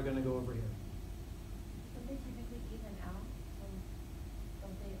 of them are going to go over here? Don't they technically even out?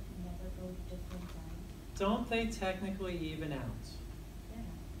 Don't they never go different sides? Don't they technically even out? Yeah.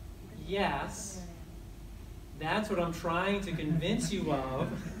 Because Yes. area. That's what I'm trying to convince you of.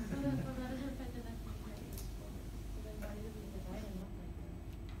 So that doesn't fit in that criteria. So then why did we divide them up like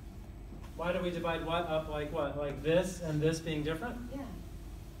that? Why do we divide what up like what? Like this and this being different? Yeah.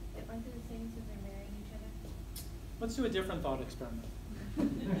 Aren't they the same since they're marrying each other? Let's do a different thought experiment.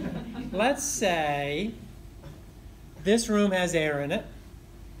 Let's say this room has air in it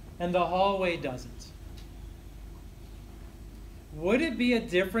and the hallway doesn't. Would it be a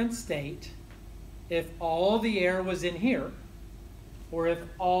different state if all the air was in here or if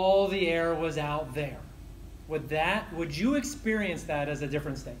all the air was out there? Would you experience that as a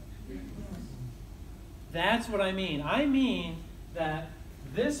different state? That's what I mean. I mean that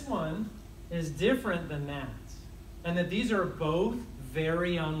this one is different than that, and that these are both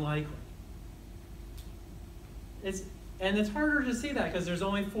very unlikely. And it's harder to see that because there's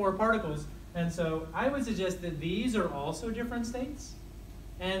only 4 particles, and so I would suggest that these are also different states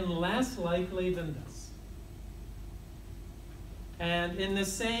and less likely than this. And in the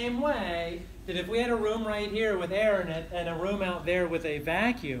same way that if we had a room right here with air in it and a room out there with a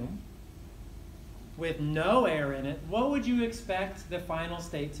vacuum, with no air in it, what would you expect the final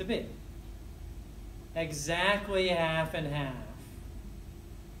state to be? Exactly half and half.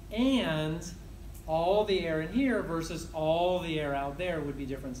 And all the air in here versus all the air out there would be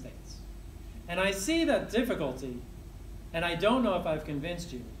different states. And I see that difficulty, and I don't know if I've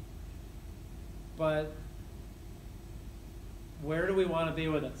convinced you, but where do we want to be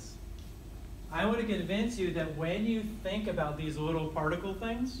with this? I want to convince you that when you think about these little particle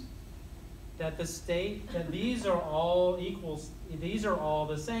things, that the state, that these are all equals, these are all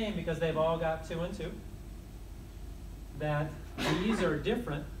the same because they've all got 2 and 2, that these are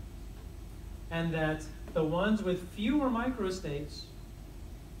different, and that the ones with fewer microstates,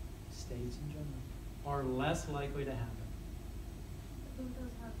 states in general, are less likely to happen. But don't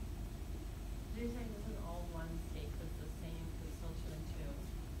those have, you're saying this is all one state that's the same, but still 2 and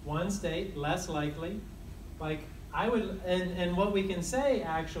 2? One state, less likely. Like I would, and what we can say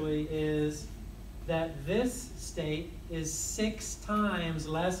actually is that this state is 6 times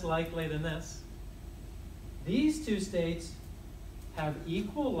less likely than this. These 2 states have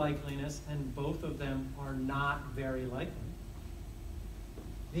equal likeliness, and both of them are not very likely.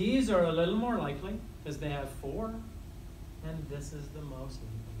 These are a little more likely because they have 4, and this is the most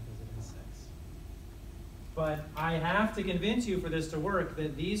likely because it has 6. But I have to convince you for this to work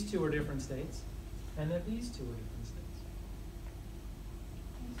that these 2 are different states, and that these 2 are different states.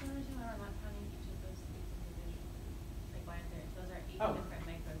 I'm just wondering why we're not counting each of those states individually. Like why aren't there, those are 8 Oh. different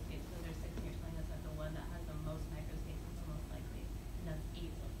microstates, so there's 6, and you're telling us that the one that has the most microstates is the most likely, and that's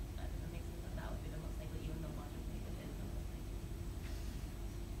 8, so that doesn't make sense that that would be the most likely, even though logically it is the most likely.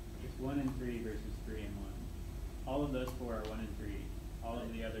 It's 1 and 3 versus 3 and 1. All of those 4 are 1 and 3. All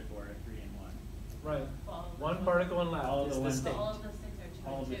of the other 4 are 3 and 1. Right. Well, One particle in left All is the the ones- state. all of the 6 are 2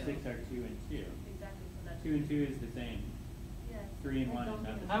 All and of the 2. 6 are 2 and 2. Exactly, so that's 2 and 2 is the same. Yes. 3 and I 1 don't is not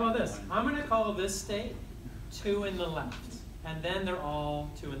think the it's How about this? One. I'm going to call this state 2 in the left, and then they're all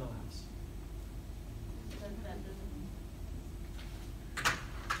 2 in the lefts. that doesn't.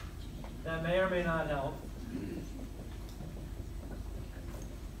 That may or may not help.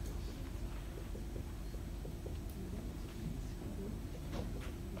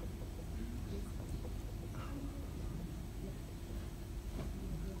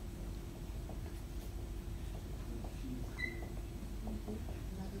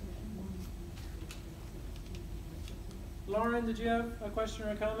 Lauren, did you have a question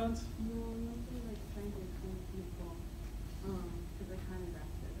or a comment? No, I'm mostly like trying to explain to people, because I kind of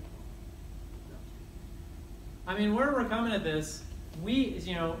grasped it as well. I mean, where we're coming at this,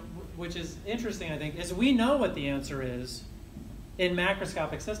 which is interesting, I think, is we know what the answer is in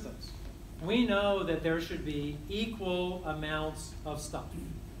macroscopic systems. We know that there should be equal amounts of stuff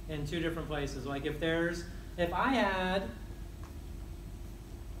in 2 different places. Like if I had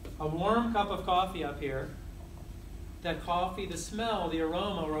a warm cup of coffee up here, that coffee, the smell, the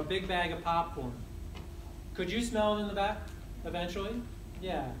aroma, or a big bag of popcorn, could you smell it in the back eventually?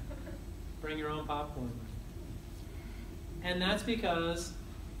 Yeah. Bring your own popcorn. And that's because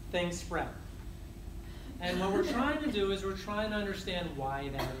things spread. And what we're trying to do is we're trying to understand why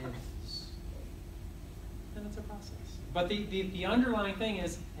that is. And it's a process. But the underlying thing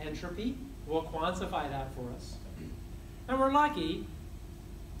is entropy. We'll quantify that for us. And we're lucky,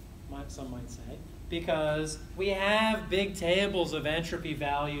 some might say, because we have big tables of entropy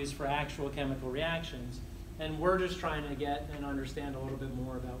values for actual chemical reactions. And we're just trying to get and understand a little bit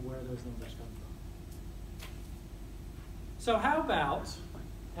more about where those numbers come from. So how about,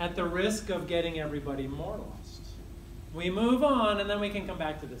 at the risk of getting everybody more lost, we move on and then we can come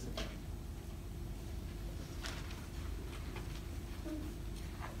back to this again.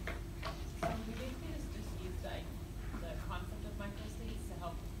 So we basically just use the concept of microstates to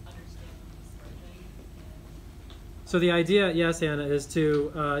help understand dispersion. So the idea, yes, Anna, is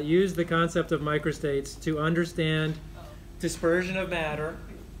to use the concept of microstates to understand dispersion of matter,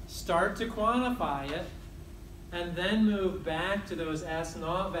 start to quantify it, and then move back to those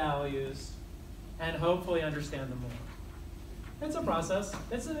S0 values and hopefully understand them more. It's a process.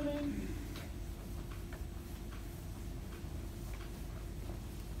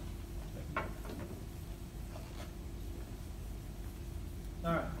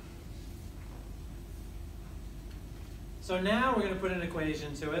 All right. So now we're going to put an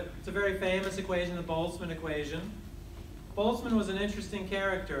equation to it. It's a very famous equation, the Boltzmann equation. Boltzmann was an interesting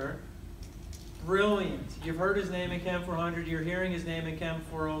character. Brilliant. You've heard his name in Chem 400. You're hearing his name in Chem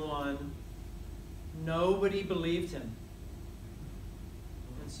 401. Nobody believed him.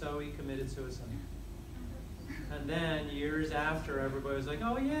 And so he committed suicide. And then, years after, everybody was like,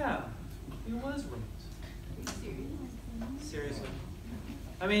 oh yeah, he was right. Are you serious? Seriously.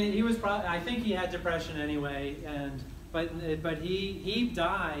 I mean, he was probably, I think he had depression anyway, but he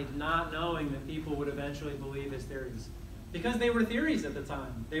died not knowing that people would eventually believe his theories. Because they were theories at the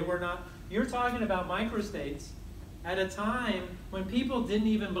time. They were not, you're talking about microstates at a time when people didn't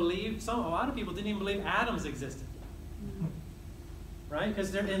even believe, a lot of people didn't even believe atoms existed. Right?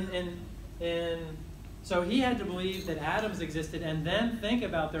 Because they're so he had to believe that atoms existed and then think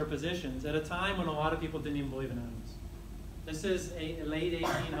about their positions at a time when a lot of people didn't even believe in atoms. This is late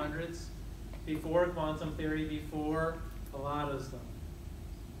 1800s, before quantum theory, before a lot of stuff.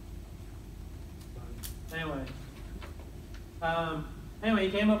 Anyway,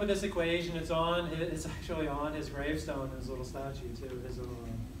 he came up with this equation. It's actually on his gravestone, his little statue too.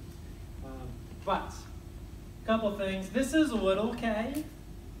 But a couple things. This is little k.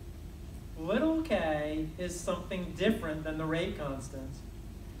 Little k is something different than the rate constant.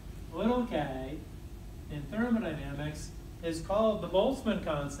 Little k in thermodynamics is called the Boltzmann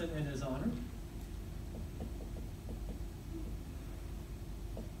constant in his honor.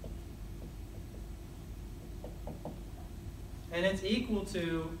 And it's equal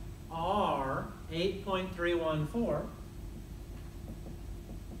to R 8.314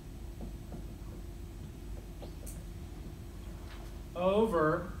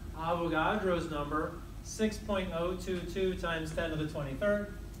 over Avogadro's number 6.022 times 10 to the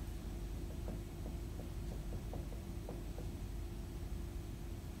 23rd.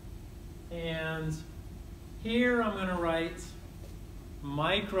 And here I'm going to write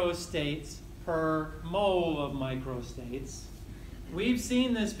microstates per mole of microstates. We've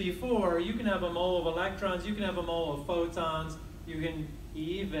seen this before. You can have a mole of electrons, you can have a mole of photons, you can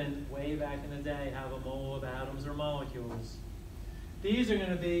even, way back in the day, have a mole of atoms or molecules. These are going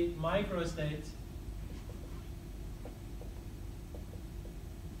to be microstates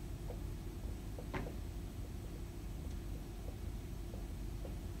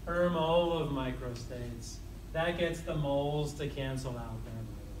per mole of microstates. That gets the moles to cancel out there,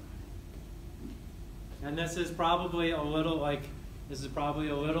 by the way. And this is probably a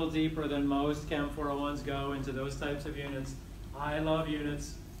little deeper than most Chem 401s go into those types of units. I love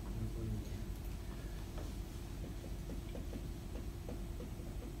units.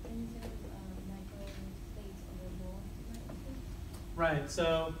 Right,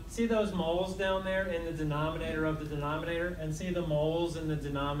 so see those moles down there in the denominator of the denominator, and see the moles in the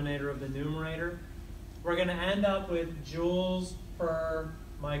denominator of the numerator? We're going to end up with joules per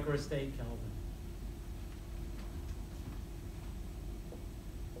microstate Kelvin.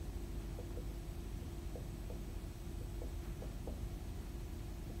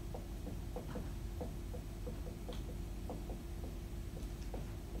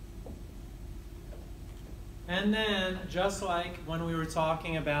 And then, just like when we were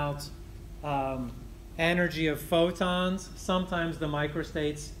talking about energy of photons, sometimes the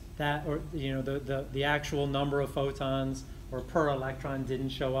microstates the actual number of photons or per electron didn't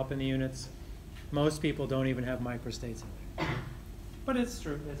show up in the units. Most people don't even have microstates in there. But it's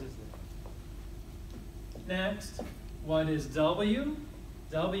true, it is there. Next, what is W?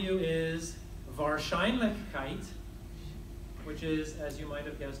 W is Wahrscheinlichkeit, which is, as you might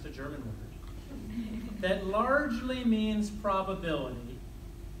have guessed, a German word. That largely means probability.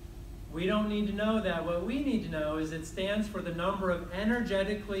 We don't need to know that. What we need to know is it stands for the number of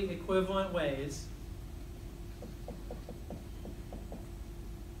energetically equivalent ways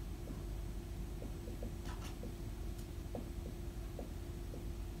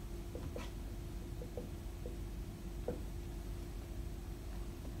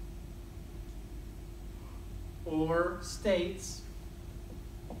or states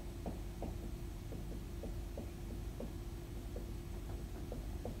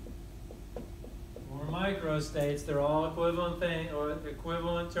or microstates, they're all equivalent thing or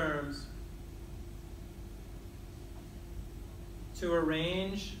equivalent terms, to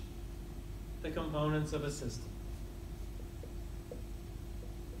arrange the components of a system.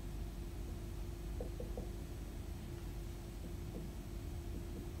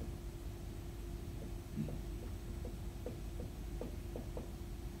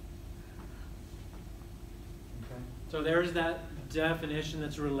 So there's that definition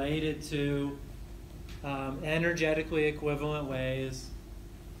that's related to energetically equivalent ways.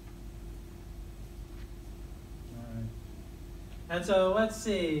 All right. And so let's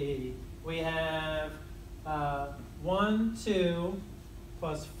see. We have 1, 2,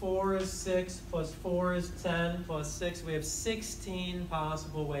 plus 4 is 6, plus 4 is 10, plus 6. We have 16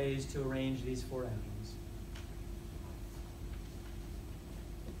 possible ways to arrange these 4 atoms.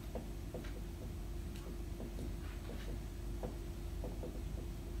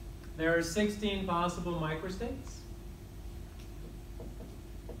 There are 16 possible microstates.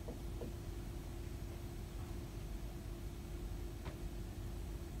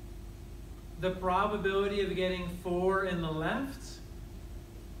 the probability of getting 4 in the left.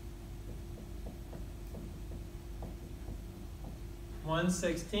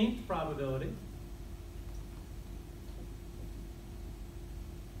 (1/16th) probability.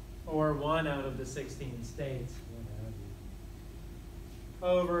 Or 1 out of the 16 states.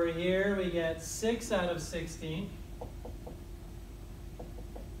 Over here we get 6 out of 16.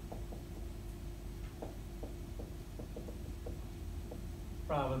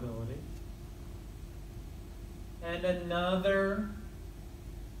 Probability. And another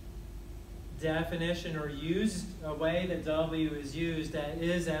definition or used, a way that W is used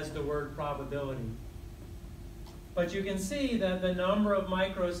is as the word probability. But you can see that the number of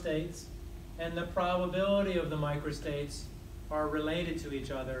microstates and the probability of the microstates are related to each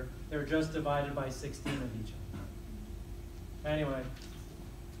other. They're just divided by 16 of each other. Anyway,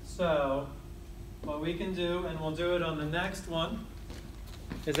 so what we can do, and we'll do it on the next one,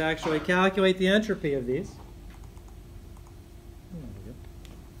 is actually calculate the entropy of these.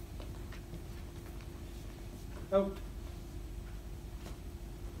 Oh,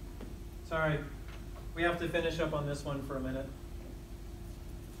 sorry. We have to finish up on this one for a minute.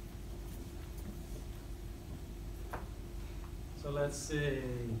 So let's see.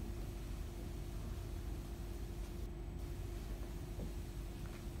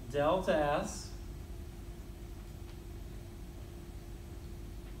 Delta S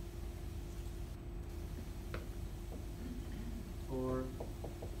for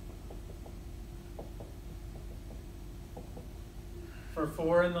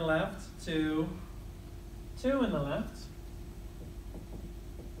 4 in the left to 2 in the left.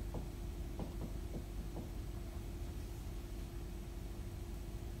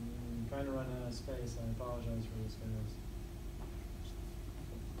 I'm trying to run out of space. I apologize for this, guys.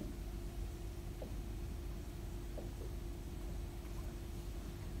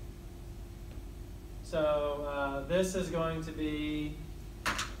 So this is going to be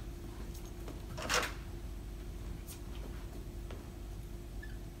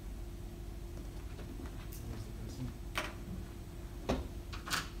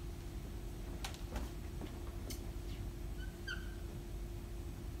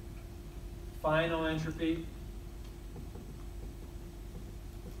final entropy,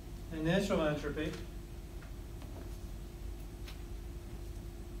 initial entropy,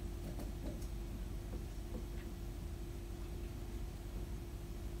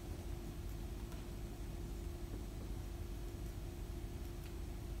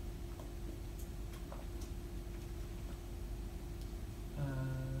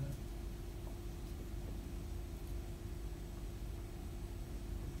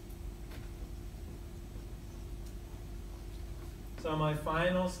 so my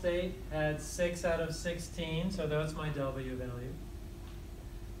final state had 6 out of 16, so that's my W value.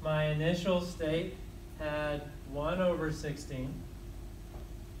 My initial state had 1 over 16.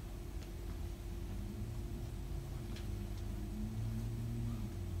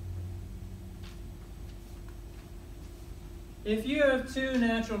 If you have two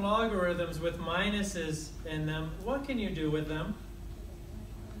natural logarithms with minuses in them, what can you do with them?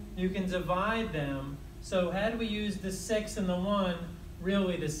 You can divide them. So had we used the 6 and the 1,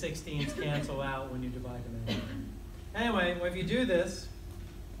 really the 16s cancel out when you divide them out. Anyway, if you do this,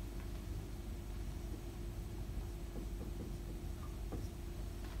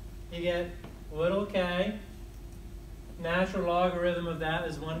 you get little k. Natural logarithm of that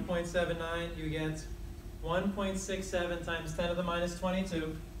is 1.79. You get 1.67 times 10 to the minus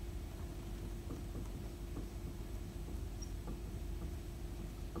 22.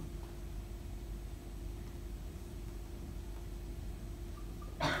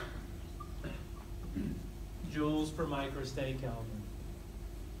 Joules per microstate Kelvin.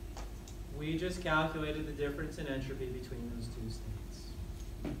 We just calculated the difference in entropy between those two states.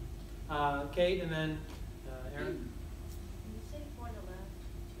 Kate, and then Aaron. When you say 4 to the left,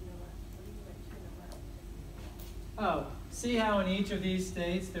 2 to the left, what do you mean by 2 to the left? Oh, see how in each of these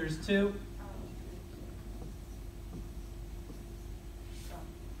states there's 2?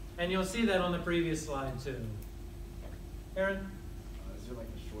 And you'll see that on the previous slide too. Aaron? Is there like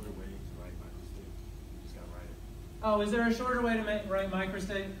a shorter way to write microstate? You just gotta write it. Oh, is there a shorter way to write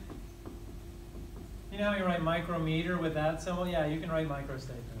microstate? You know how you write micrometer with that symbol? Yeah, you can write microstate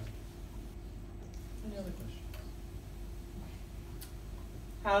there. Any other questions?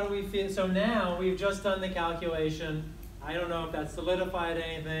 How do we feel? So now we've just done the calculation. I don't know if that solidified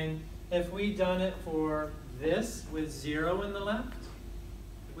anything. If we'd done it for this with 0 in the left,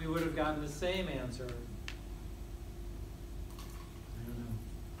 we would have gotten the same answer. I don't know.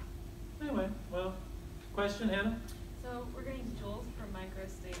 Anyway, well, question, Hannah? So we're getting joules per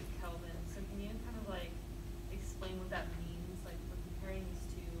microstate Kelvin. So can explain what that means? Like we're comparing these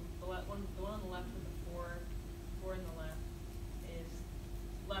two. The one on the left with the four in the left is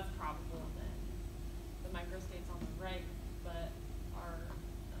less probable than the microstates on the right, but our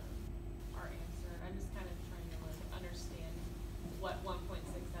answer. I'm just kind of trying to like understand what 1.67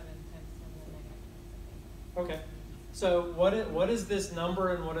 times 10 to the negative 10. Okay. So what is this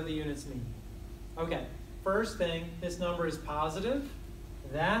number and what do the units mean? Okay. First thing, this number is positive.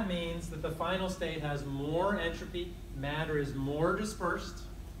 That means that the final state has more entropy, matter is more dispersed.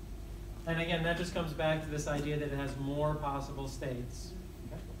 And again, that just comes back to this idea that it has more possible states.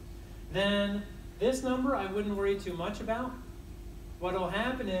 Okay. Then this number I wouldn't worry too much about. What will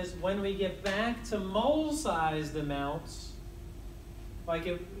happen is when we get back to mole-sized amounts, like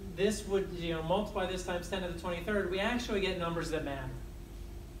if this would multiply this times 10 to the 23rd, we actually get numbers that matter.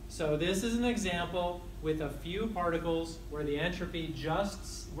 So this is an example with a few particles where the entropy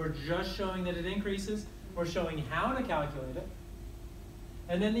we're just showing that it increases. We're showing how to calculate it.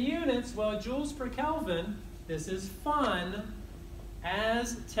 And then the units, well, joules per Kelvin, this is fun.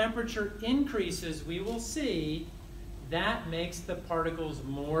 As temperature increases, we will see that makes the particles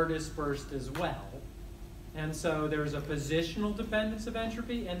more dispersed as well. And so there's a positional dependence of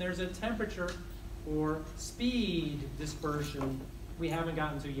entropy, and there's a temperature or speed dispersion we haven't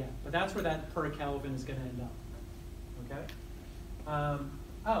gotten to yet. But that's where that per Kelvin is going to end up. Okay?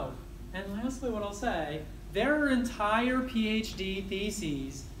 Oh, and lastly what I'll say, there are entire PhD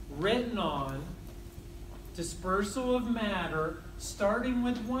theses written on dispersal of matter starting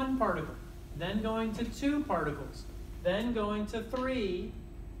with one particle, then going to two particles, then going to three.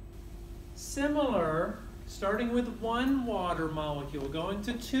 Similar, starting with one water molecule, going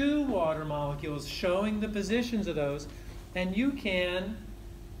to two water molecules, showing the positions of those. And you can,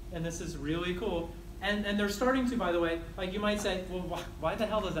 and this is really cool, and they're starting to, by the way, like you might say, well, why the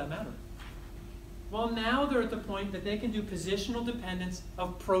hell does that matter? Well, now they're at the point that they can do positional dependence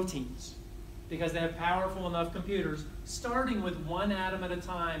of proteins because they have powerful enough computers, starting with one atom at a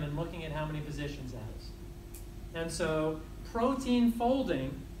time and looking at how many positions that is. And so protein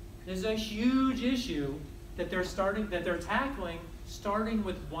folding is a huge issue that they're tackling starting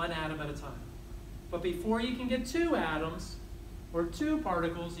with one atom at a time. But before you can get two atoms or two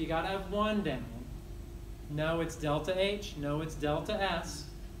particles, you got to have one down. No, it's delta H. No, it's delta S.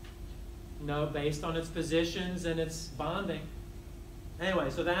 No, based on its positions and its bonding. Anyway,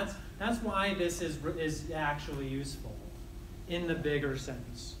 so that's why this is actually useful in the bigger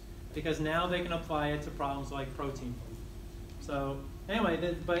sense, because now they can apply it to problems like protein folding. So anyway,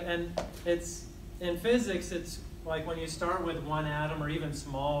 it's in physics. It's like when you start with one atom or even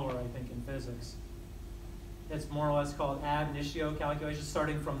smaller. I think in physics, it's more or less called ab initio calculation,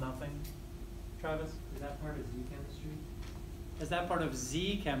 starting from nothing. Travis? Is that part of Z chemistry? Is that part of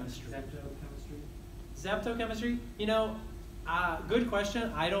Z chemistry? Zeptochemistry? Zeptochemistry? Good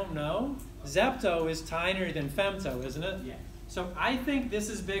question. I don't know. Zepto is tinier than femto, isn't it? Yes. So I think this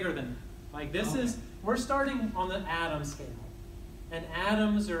is bigger than that. Like this is, we're starting on the atom scale. And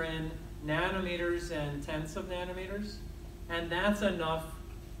atoms are in nanometers and tenths of nanometers. And that's enough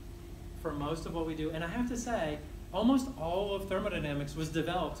for most of what we do. And I have to say, almost all of thermodynamics was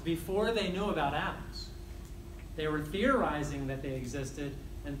developed before they knew about atoms. They were theorizing that they existed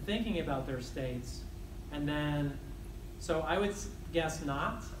and thinking about their states. And then, so I would guess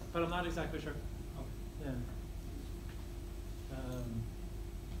not, but I'm not exactly sure. Yeah.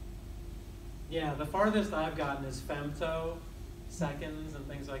 Yeah, the farthest I've gotten is femto, seconds, and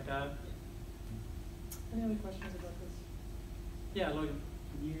things like that. Any other questions about this? Yeah, Logan.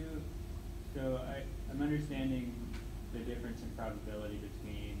 I'm understanding the difference in probability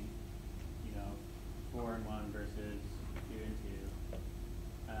between, 4 and 1 versus 2 and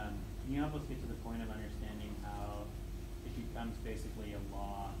 2. Can you help us get to the point of understanding how it becomes basically a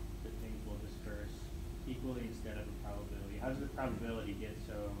law that things will disperse equally instead of a probability? How does the probability get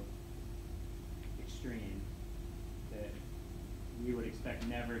so extreme that we would expect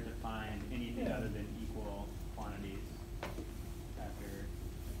never to find anything other than equal quantities after?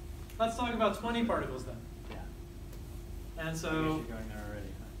 Let's talk about 20 particles then. Yeah. And so, I guess you're going there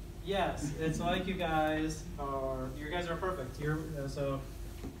already, huh? yes, it's like you guys are perfect.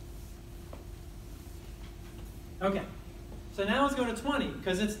 Okay, so now let's go to 20,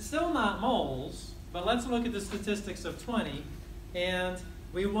 because it's still not moles, but let's look at the statistics of 20, and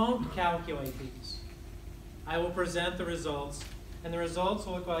we won't calculate these. I will present the results, and the results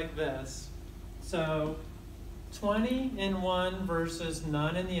will look like this. So 20 in one versus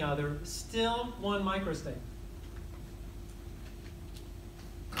none in the other, still one microstate.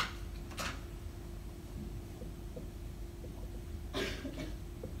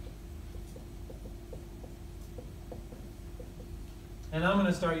 And I'm going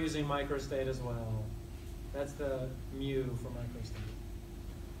to start using microstate as well. That's the mu for microstate.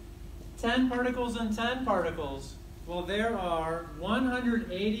 10 particles and 10 particles. Well, there are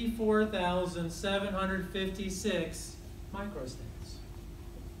 184,756 microstates.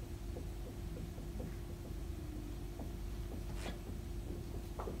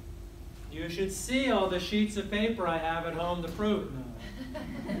 You should see all the sheets of paper I have at home to prove it. No.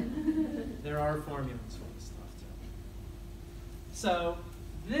 There are formulas for this stuff too. So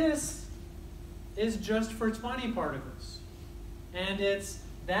this is just for 20 particles. And it's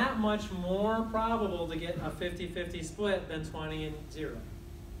that much more probable to get a 50-50 split than 20 and 0.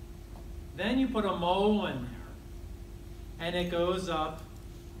 Then you put a mole in there, and it goes up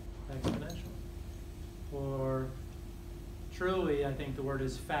exponentially. Or truly, I think the word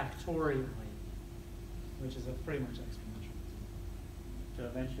is factorially, which is pretty much exponential. So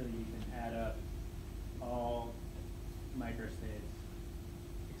eventually you can add up all microstates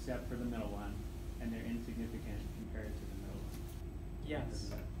except for the middle one, and they're insignificant compared to the middle one.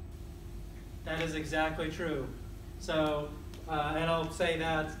 Yes. That is exactly true. So, and I'll say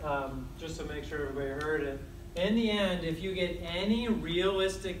that just to make sure everybody heard it. In the end, if you get any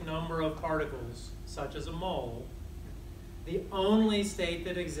realistic number of particles, such as a mole, the only state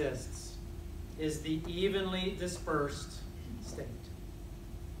that exists is the evenly dispersed state.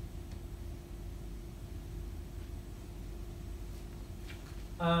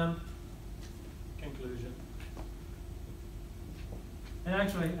 Conclusion. And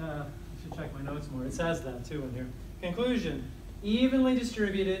actually, I should check my notes more. It says that too in here. Conclusion. Evenly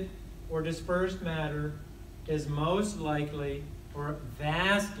distributed or dispersed matter is most likely, or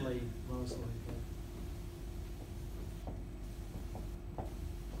vastly most likely,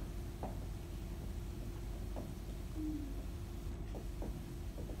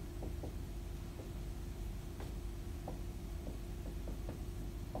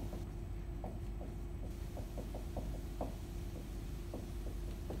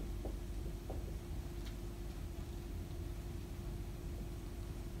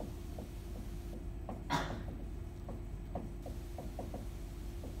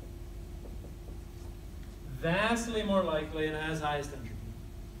 vastly more likely and has highest entropy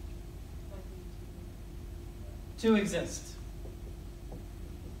to exist.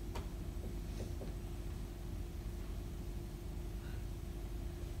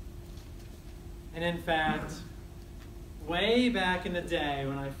 And in fact, way back in the day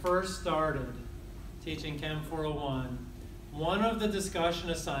when I first started teaching Chem 401, one of the discussion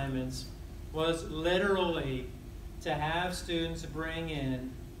assignments was literally to have students bring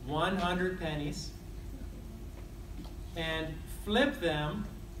in 100 pennies and flip them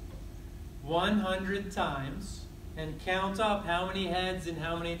 100 times and count up how many heads and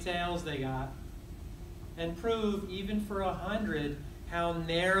how many tails they got and prove, even for 100, how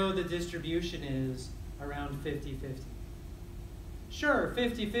narrow the distribution is around 50-50. Sure,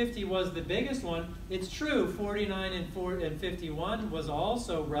 50-50 was the biggest one. It's true, 49 and 51 was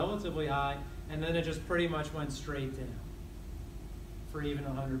also relatively high, and then it just pretty much went straight down for even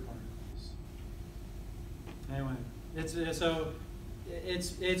 100 particles. Anyway. It's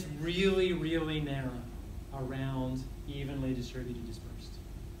really, really narrow around evenly distributed dispersed.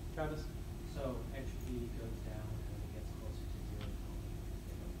 Travis? So entropy goes down as it gets closer to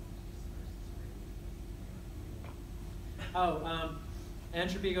 0 Kelvin.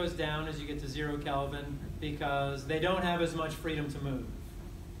 Entropy goes down as you get to 0 Kelvin because they don't have as much freedom to move.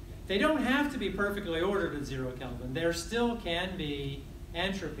 They don't have to be perfectly ordered at 0 Kelvin. There still can be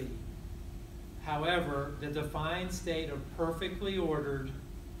entropy. However, the defined state of perfectly ordered,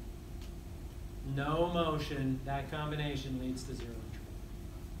 no motion, that combination leads to 0 entropy.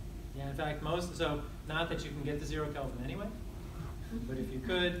 Yeah, in fact, so not that you can get to 0 Kelvin anyway, but if you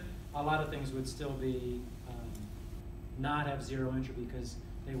could, a lot of things would still be not have 0 entropy because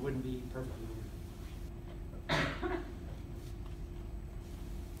they wouldn't be perfectly ordered.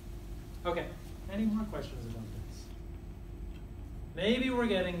 Okay, any more questions about this? Maybe we're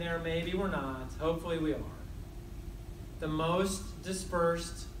getting there, maybe we're not. Hopefully we are. The most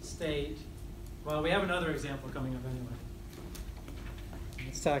dispersed state, well, we have another example coming up anyway.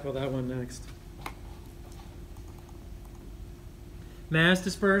 Let's tackle that one next. Mass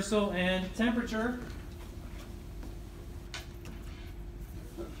dispersal and temperature.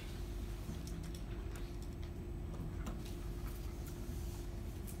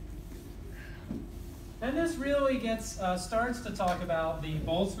 And this really starts to talk about the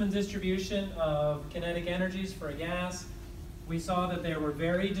Boltzmann distribution of kinetic energies for a gas. We saw that they were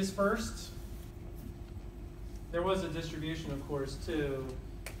very dispersed. There was a distribution, of course, too.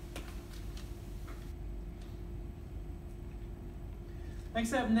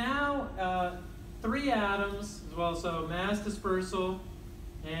 Except now, 3 atoms as well, so mass dispersal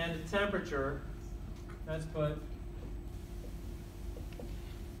and temperature. Let's put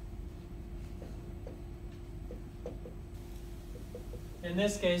in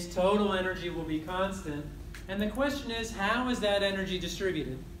this case, total energy will be constant. And the question is, how is that energy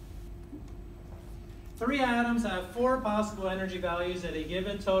distributed? 3 atoms have 4 possible energy values at a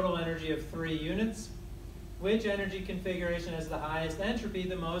given total energy of 3 units. Which energy configuration has the highest entropy,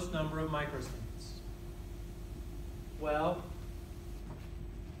 the most number of microstates? Well,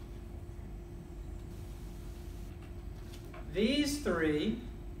 these 3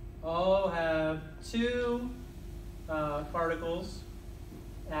 all have 2 particles,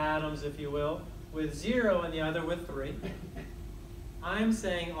 atoms if you will, with 0 and the other with 3. I'm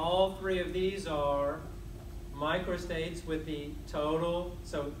saying all 3 of these are microstates with the total,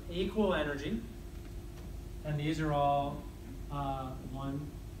 so equal energy. And these are all one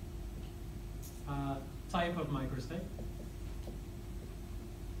type of microstate.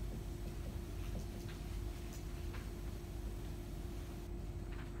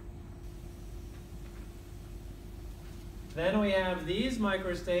 Then we have these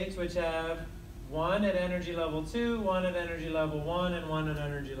microstates, which have 1 at energy level 2, 1 at energy level 1, and 1 at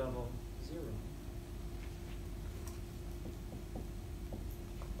energy level 0.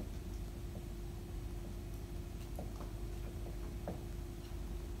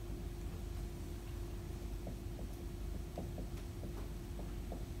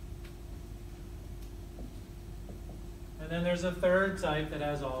 And then there's a third type that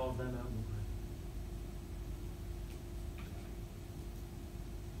has all of them out in the line.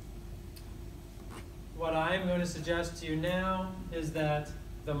 What I'm going to suggest to you now is that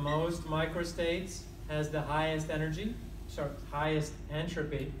the most microstates has the highest energy, sorry, highest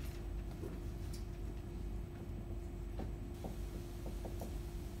entropy.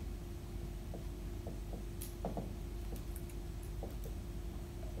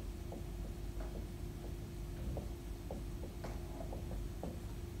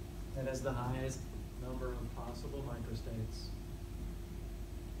 That has the highest number of possible microstates.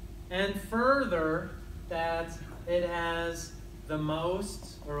 And further, that it has the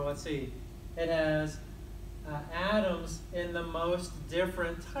most, or let's see, it has atoms in the most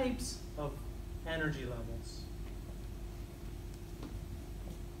different types of energy levels.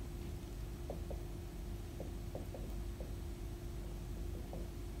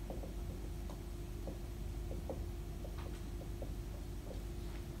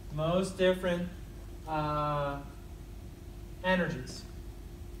 Most different energies.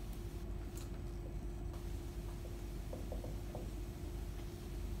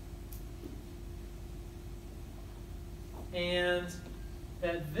 And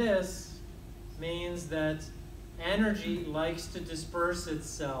that this means that energy likes to disperse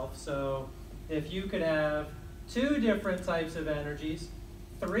itself. So if you could have 2 different types of energies,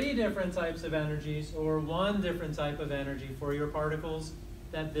 3 different types of energies, or 1 different type of energy for your particles,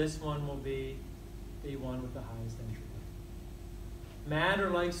 that this one will be the one with the highest entropy. Matter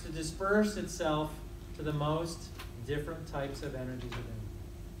likes to disperse itself to the most different types of energies of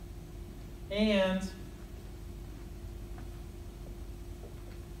energy. And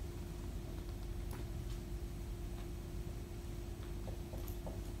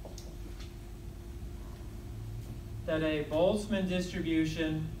that a Boltzmann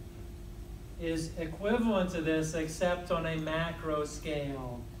distribution is equivalent to this except on a macro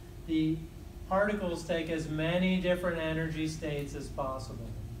scale. The particles take as many different energy states as possible.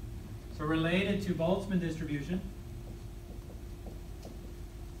 So related to Boltzmann distribution,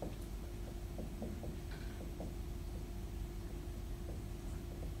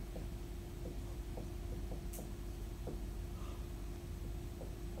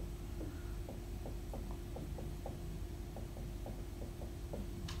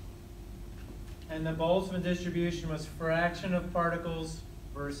 and the Boltzmann distribution was fraction of particles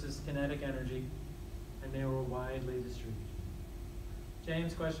versus kinetic energy, and they were widely distributed.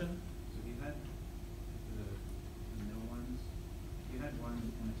 James, question? So if you had the middle ones, if you had one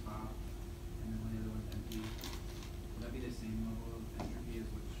in the top and then one of the other one's empty, would that be the same level of entropy as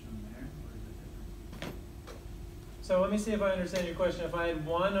what's shown there, or is it different? So let me see if I understand your question. If I had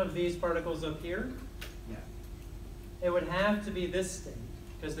one of these particles up here, Yeah. it would have to be this state,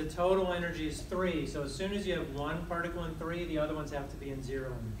 because the total energy is 3. So as soon as you have one particle in 3, the other ones have to be in 0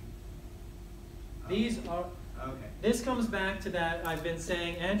 energy. These are, Okay. this comes back to that I've been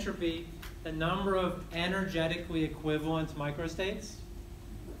saying entropy, the number of energetically equivalent microstates.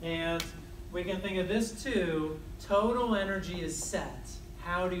 And we can think of this too, total energy is set.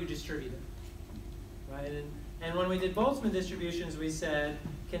 How do you distribute it? Right? And And when we did Boltzmann distributions, we said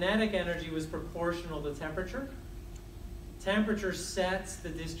kinetic energy was proportional to temperature. Temperature sets the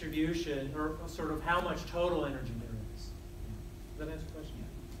distribution, or sort of how much total energy there is. Does that answer the question?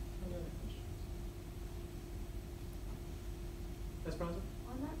 Any other questions? Yes, Bronson?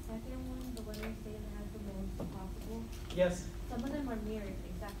 On that second one, the one you say that has the most possible, Yes? some of them are mirrored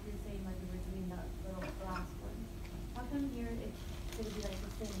exactly the same like we were doing the last one. How come here it's going to be like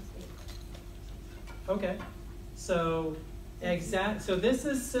the same state? Okay. So so this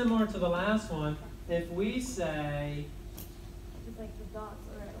is similar to the last one. If we say, Just like the dots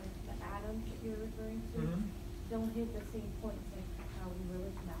or like the atoms that you're referring to Mhm. don't hit the same points like how we were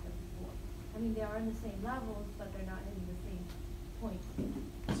looking at them before. I mean, they are in the same levels, but they're not hitting the same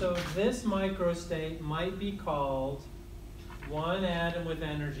points. so this microstate might be called one atom with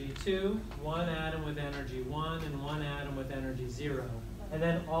energy 2, one atom with energy 1, and one atom with energy 0. And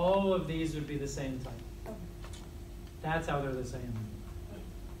then all of these would be the same type. Okay. That's how they're the same.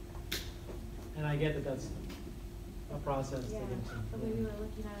 And I get that that's a process to Yeah, get to. the way we were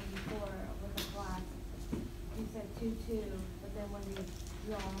looking at it before with the class, you said 2, 2, but then when we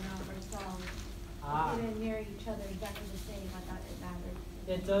draw them out ourselves, Ah. they didn't mirror each other exactly the same. I thought it mattered.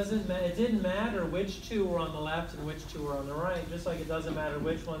 It doesn't it didn't matter which two were on the left and which two were on the right, just like it doesn't matter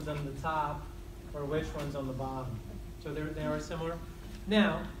which one's on the top or which one's on the bottom. So they are similar.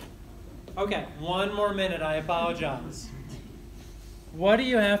 Now, okay, one more minute, I apologize. What do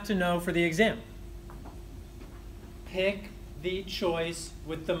you have to know for the exam? Pick the choice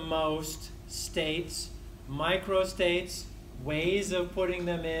with the most states, microstates, ways of putting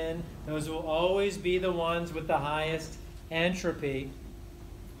them in. Those will always be the ones with the highest entropy.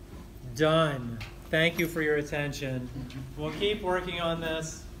 Done. Thank you for your attention. We'll keep working on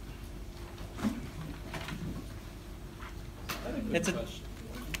this. I have a good It's a- question.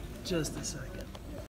 Just a second.